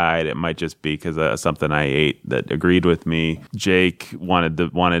happy side. It might just be because of something I ate that agreed with me. Jake wanted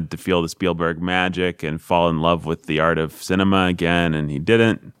to feel the Spielberg magic and fall in love with the art of cinema again, and he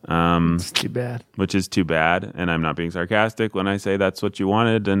didn't. It's too bad. Which is too bad, and I'm not being sarcastic when I say that's what you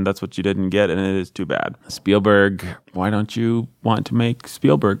wanted and that's what you didn't get, and it is too bad. Spielberg, why don't you want to make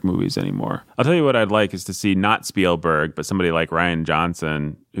Spielberg movies anymore? I'll tell you what I'd like is to see not Spielberg, but somebody like Rian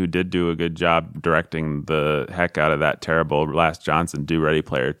Johnson, who did do a good job directing the heck out of that terrible Last Johnson, do Ready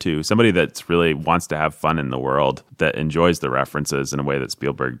Player 2. Somebody that really wants to have fun in the world, that enjoys the references in a way that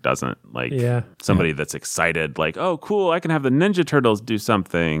Spielberg doesn't. Like, somebody that's excited, like, oh, cool, I can have the Ninja Turtles do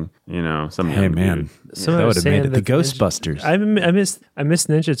something. Hey man, Someone that was would have made saying it the that Ghostbusters. I missed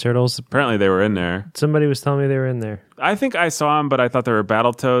Ninja Turtles. Apparently they were in there. Somebody was telling me they were in there. I think I saw them, but I thought they were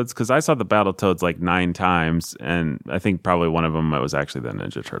Battletoads because I saw the Battletoads like 9 times, and I think probably one of them was actually the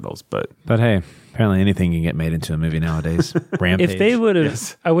Ninja Turtles. But hey, apparently anything can get made into a movie nowadays. Rampage. If they would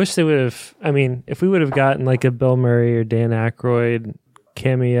have, I wish they would have. I mean, if we would have gotten like a Bill Murray or Dan Aykroyd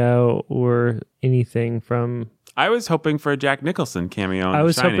cameo or anything from. I was hoping for a Jack Nicholson cameo. I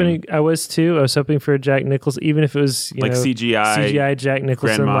was hoping for a Jack Nicholson, even if it was like CGI Jack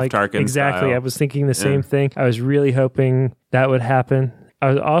Nicholson, Grand Moff like Tarkin exactly. style. I was thinking the same thing. I was really hoping that would happen. I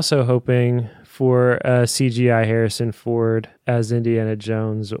was also hoping for CGI Harrison Ford as Indiana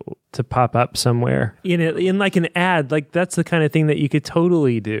Jones to pop up somewhere in like an ad. Like that's the kind of thing that you could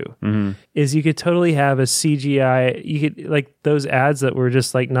totally do. Mm-hmm. Is you could totally have a CGI. You could like those ads that were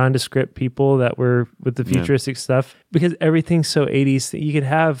just like nondescript people that were with the futuristic stuff, because everything's so 80s that you could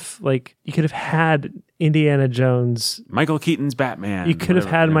have had Indiana Jones, Michael Keaton's Batman. You could have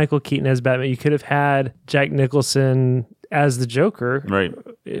had Michael Keaton as Batman. You could have had Jack Nicholson as the Joker. Right.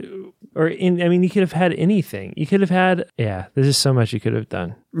 You could have had anything. You could have had, there's just so much you could have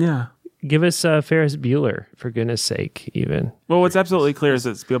done. Yeah. give us Ferris Bueller, for goodness sake, even. Well, what's absolutely clear is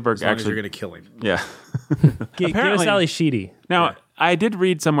that Spielberg actually... you're going to kill him. Yeah. Give us Ali Sheedy. Now, I did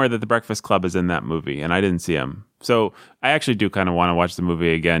read somewhere that The Breakfast Club is in that movie, and I didn't see him. So I actually do kind of want to watch the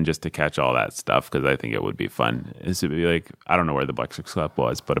movie again just to catch all that stuff, because I think it would be fun. It would be like, I don't know where The Breakfast Club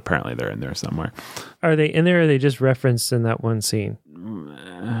was, but apparently they're in there somewhere. Are they in there, or are they just referenced in that one scene?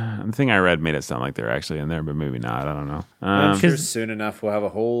 The thing I read made it sound like they're actually in there, but maybe not. I don't know. I'm sure soon enough we'll have a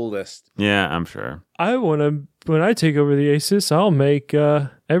whole list. Yeah, I'm sure. I want to, when I take over the ACES, I'll make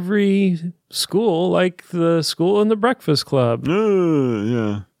every school like the school in The Breakfast Club.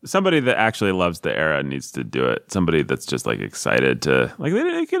 Yeah. Somebody that actually loves the era needs to do it. Somebody that's just like excited to, like,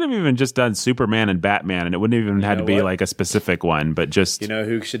 they could have even just done Superman and Batman, and it wouldn't even had to be like a specific one, but just... You know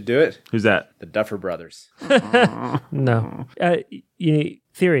who should do it? Who's that? The Duffer Brothers. No.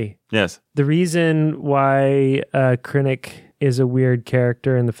 Theory. Yes. The reason why Krennic is a weird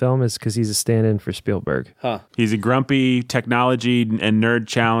character in the film is because he's a stand-in for Spielberg. Huh. He's a grumpy technology and nerd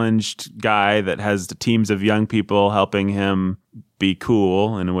challenged guy that has teams of young people helping him be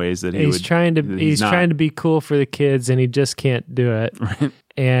cool in ways that he's trying to be cool for the kids, and he just can't do it. Right.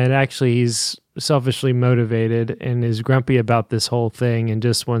 And actually, he's selfishly motivated and is grumpy about this whole thing, and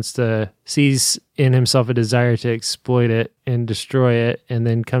just sees in himself a desire to exploit it and destroy it, and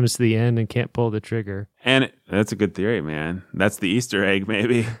then comes to the end and can't pull the trigger. And that's a good theory, man. That's the Easter egg,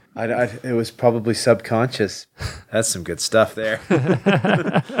 maybe. It was probably subconscious. That's some good stuff there.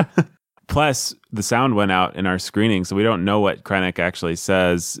 Plus, the sound went out in our screening, so we don't know what Krennic actually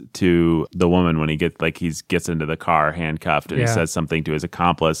says to the woman when he gets into the car handcuffed, and he says something to his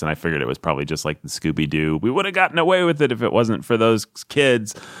accomplice, and I figured it was probably just like the Scooby-Doo. We would have gotten away with it if it wasn't for those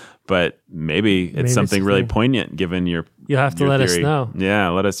kids, but maybe it's something really poignant given your You'll have to let us know. Yeah,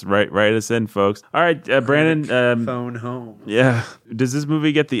 let us write us in, folks. All right, Brandon. Phone home. Yeah. Does this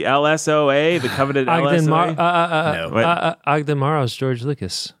movie get the LSOA, the coveted LSOA? No. Ogden Morrow's George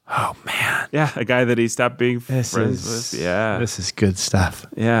Lucas. Oh, man. Yeah, a guy that he stopped being friends with. Yeah. This is good stuff.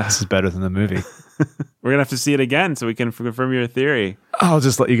 Yeah. This is better than the movie. We're going to have to see it again so we can confirm your theory. I'll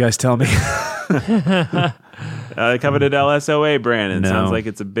just let you guys tell me. Coveted LSOA, Brandon. No. Sounds like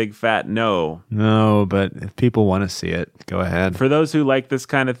it's a big fat no. No, but if people want to see it, go ahead. For those who like this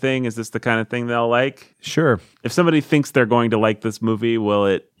kind of thing, is this the kind of thing they'll like? Sure. If somebody thinks they're going to like this movie, will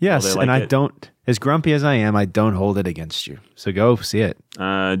it? Yes, will they like and I it? don't, as grumpy as I am, I don't hold it against you. So go see it.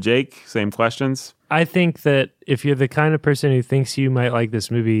 Jake, same questions? I think that if you're the kind of person who thinks you might like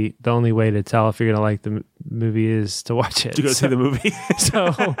this movie, the only way to tell if you're going to like the movie is to watch it. To go see the movie.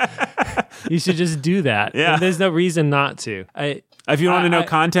 So you should just do that. Yeah. And there's no reason not to. If you want to know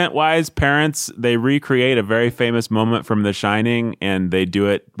content-wise, parents, they recreate a very famous moment from The Shining, and they do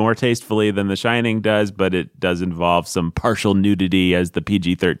it more tastefully than The Shining does, but it does involve some partial nudity, as the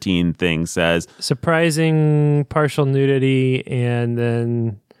PG-13 thing says. Surprising partial nudity, and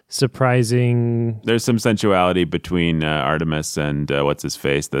then surprising... There's some sensuality between Artemis and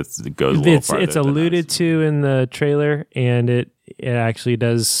what's-his-face that goes a little farther. It's alluded to in the trailer, and it actually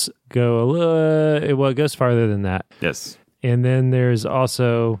does go a little... it goes farther than that. Yes. And then there's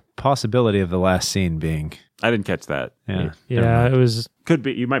also... Possibility of the last scene being... I didn't catch that. Yeah, it was... Could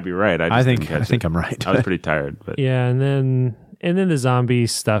be. You might be right. I think I'm right. I was pretty tired. But. Yeah, and then the zombie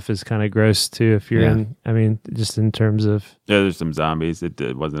stuff is kind of gross too. If you're in, I mean, just in terms of there's some zombies.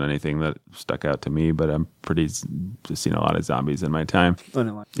 It wasn't anything that stuck out to me, but I'm seen a lot of zombies in my time. You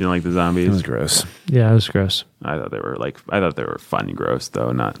don't like the zombies? It was gross. Yeah, it was gross. I thought they were fun gross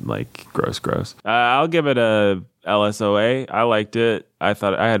though, not like gross. I'll give it a LSOA. I liked it. I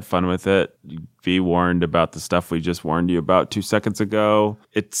thought I had fun with it. Be warned about the stuff we just warned you about 2 seconds ago.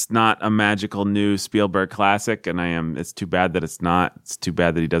 It's not a magical new Spielberg classic, and it's too bad that it's not. It's too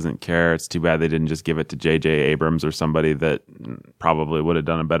bad that he doesn't care. It's too bad they didn't just give it to J.J. Abrams or somebody that probably would have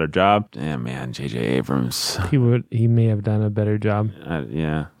done a better job. Damn, man, J.J. Abrams. He may have done a better job.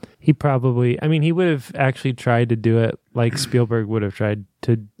 Yeah. He probably, he would have actually tried to do it like Spielberg would have tried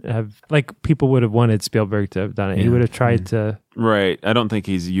to have, like people would have wanted Spielberg to have done it. He would have tried to. Right. I don't think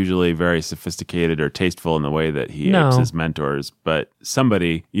he's usually very sophisticated or tasteful in the way that he apes his mentors, but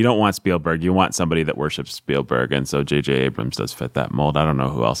you don't want Spielberg, you want somebody that worships Spielberg, and so J.J. Abrams does fit that mold. I don't know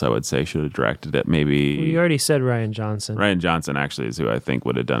who else I would say should have directed it. Maybe... Well, you already said Rian Johnson. Rian Johnson actually is who I think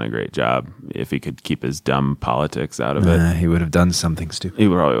would have done a great job if he could keep his dumb politics out of it. He would have done something stupid. He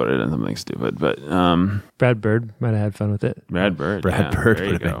probably would have done something stupid, but... Brad Bird might have had fun with it. Brad Bird would have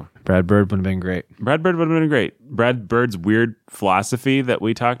been great. Brad Bird would have been great. Brad Bird's weird philosophy that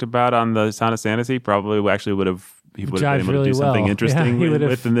we talked about on the Sound of Fantasy probably actually would have he would have been able to really do something well. interesting Yeah, he would've-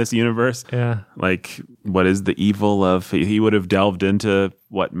 within this universe. Yeah. Like, what is the evil of? He would have delved into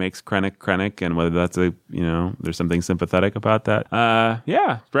what makes Krennic, and whether that's there's something sympathetic about that.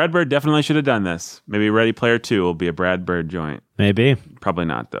 Yeah, Brad Bird definitely should have done this. Maybe Ready Player 2 will be a Brad Bird joint. Maybe. Probably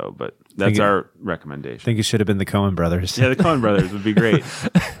not though, but that's our recommendation. I think it should have been the Coen brothers. Yeah, the Coen brothers would be great.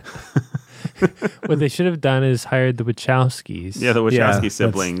 What they should have done is hired the Wachowskis. Yeah, the Wachowski Yeah,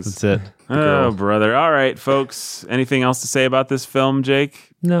 siblings. That's it. Oh, brother. All right, folks. Anything else to say about this film,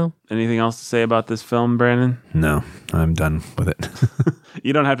 Jake? No. Anything else to say about this film, Brandon? No, I'm done with it.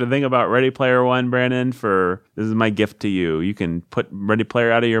 You don't have to think about Ready Player One, Brandon, this is my gift to you. You can put Ready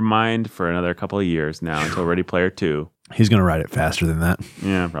Player out of your mind for another couple of years now until Ready Player 2. He's going to write it faster than that.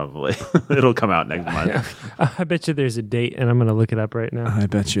 Yeah, probably. It'll come out next month. I bet you there's a date, and I'm going to look it up right now. I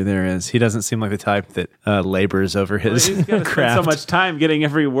bet you there is. He doesn't seem like the type that labors over his He's got to spend craft. so much time getting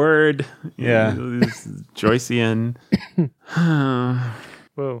every word. Yeah. Joycean.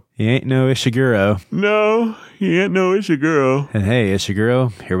 Whoa. He ain't no Ishiguro. No, he ain't no Ishiguro. And hey,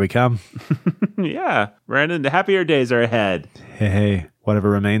 Ishiguro, here we come. Yeah, Brandon, the happier days are ahead. Hey, whatever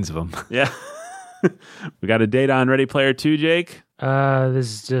remains of him. Yeah. We got a date on Ready Player 2, Jake? This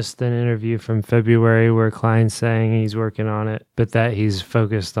is just an interview from February where Klein's saying he's working on it, but that he's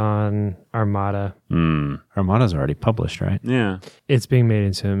focused on Armada. Armada's already published, right? Yeah. It's being made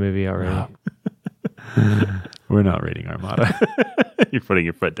into a movie already. We're not reading Armada. You're putting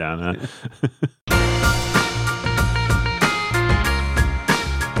your foot down, huh?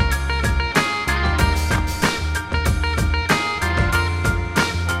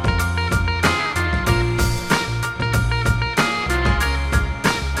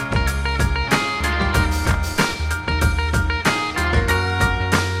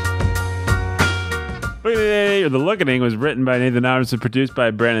 The Lookening was written by Nathan Alderson, produced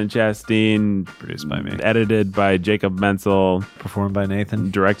by Brandon Chastain, Produced by me. edited by Jacob Menzel, Performed by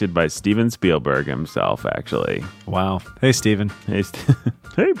Nathan. directed by Steven Spielberg himself, actually. Wow. Hey, Steven. Hey,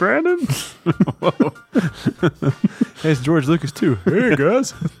 hey Brandon. Hey, it's George Lucas, too. Hey,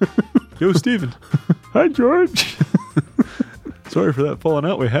 guys. Yo, Steven. Hi, George. Sorry for that falling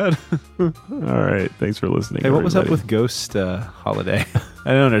out we had. All right. Thanks for listening. Hey, what was up everybody. with Ghost Holiday?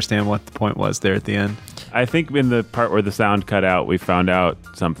 I don't understand what the point was there at the end. I think in the part where the sound cut out, we found out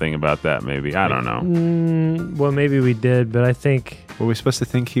something about that, maybe. I don't know. Well, maybe we did, but I think... Were we supposed to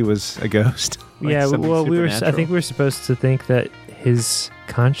think he was a ghost? Like yeah, something well, I supernatural? think we were supposed to think that his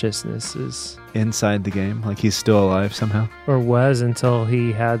consciousness is... inside the game, like he's still alive somehow. or was until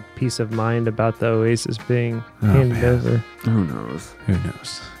he had peace of mind about the Oasis being handed man. over. Who knows? Who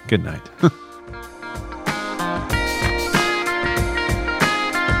knows? Good night.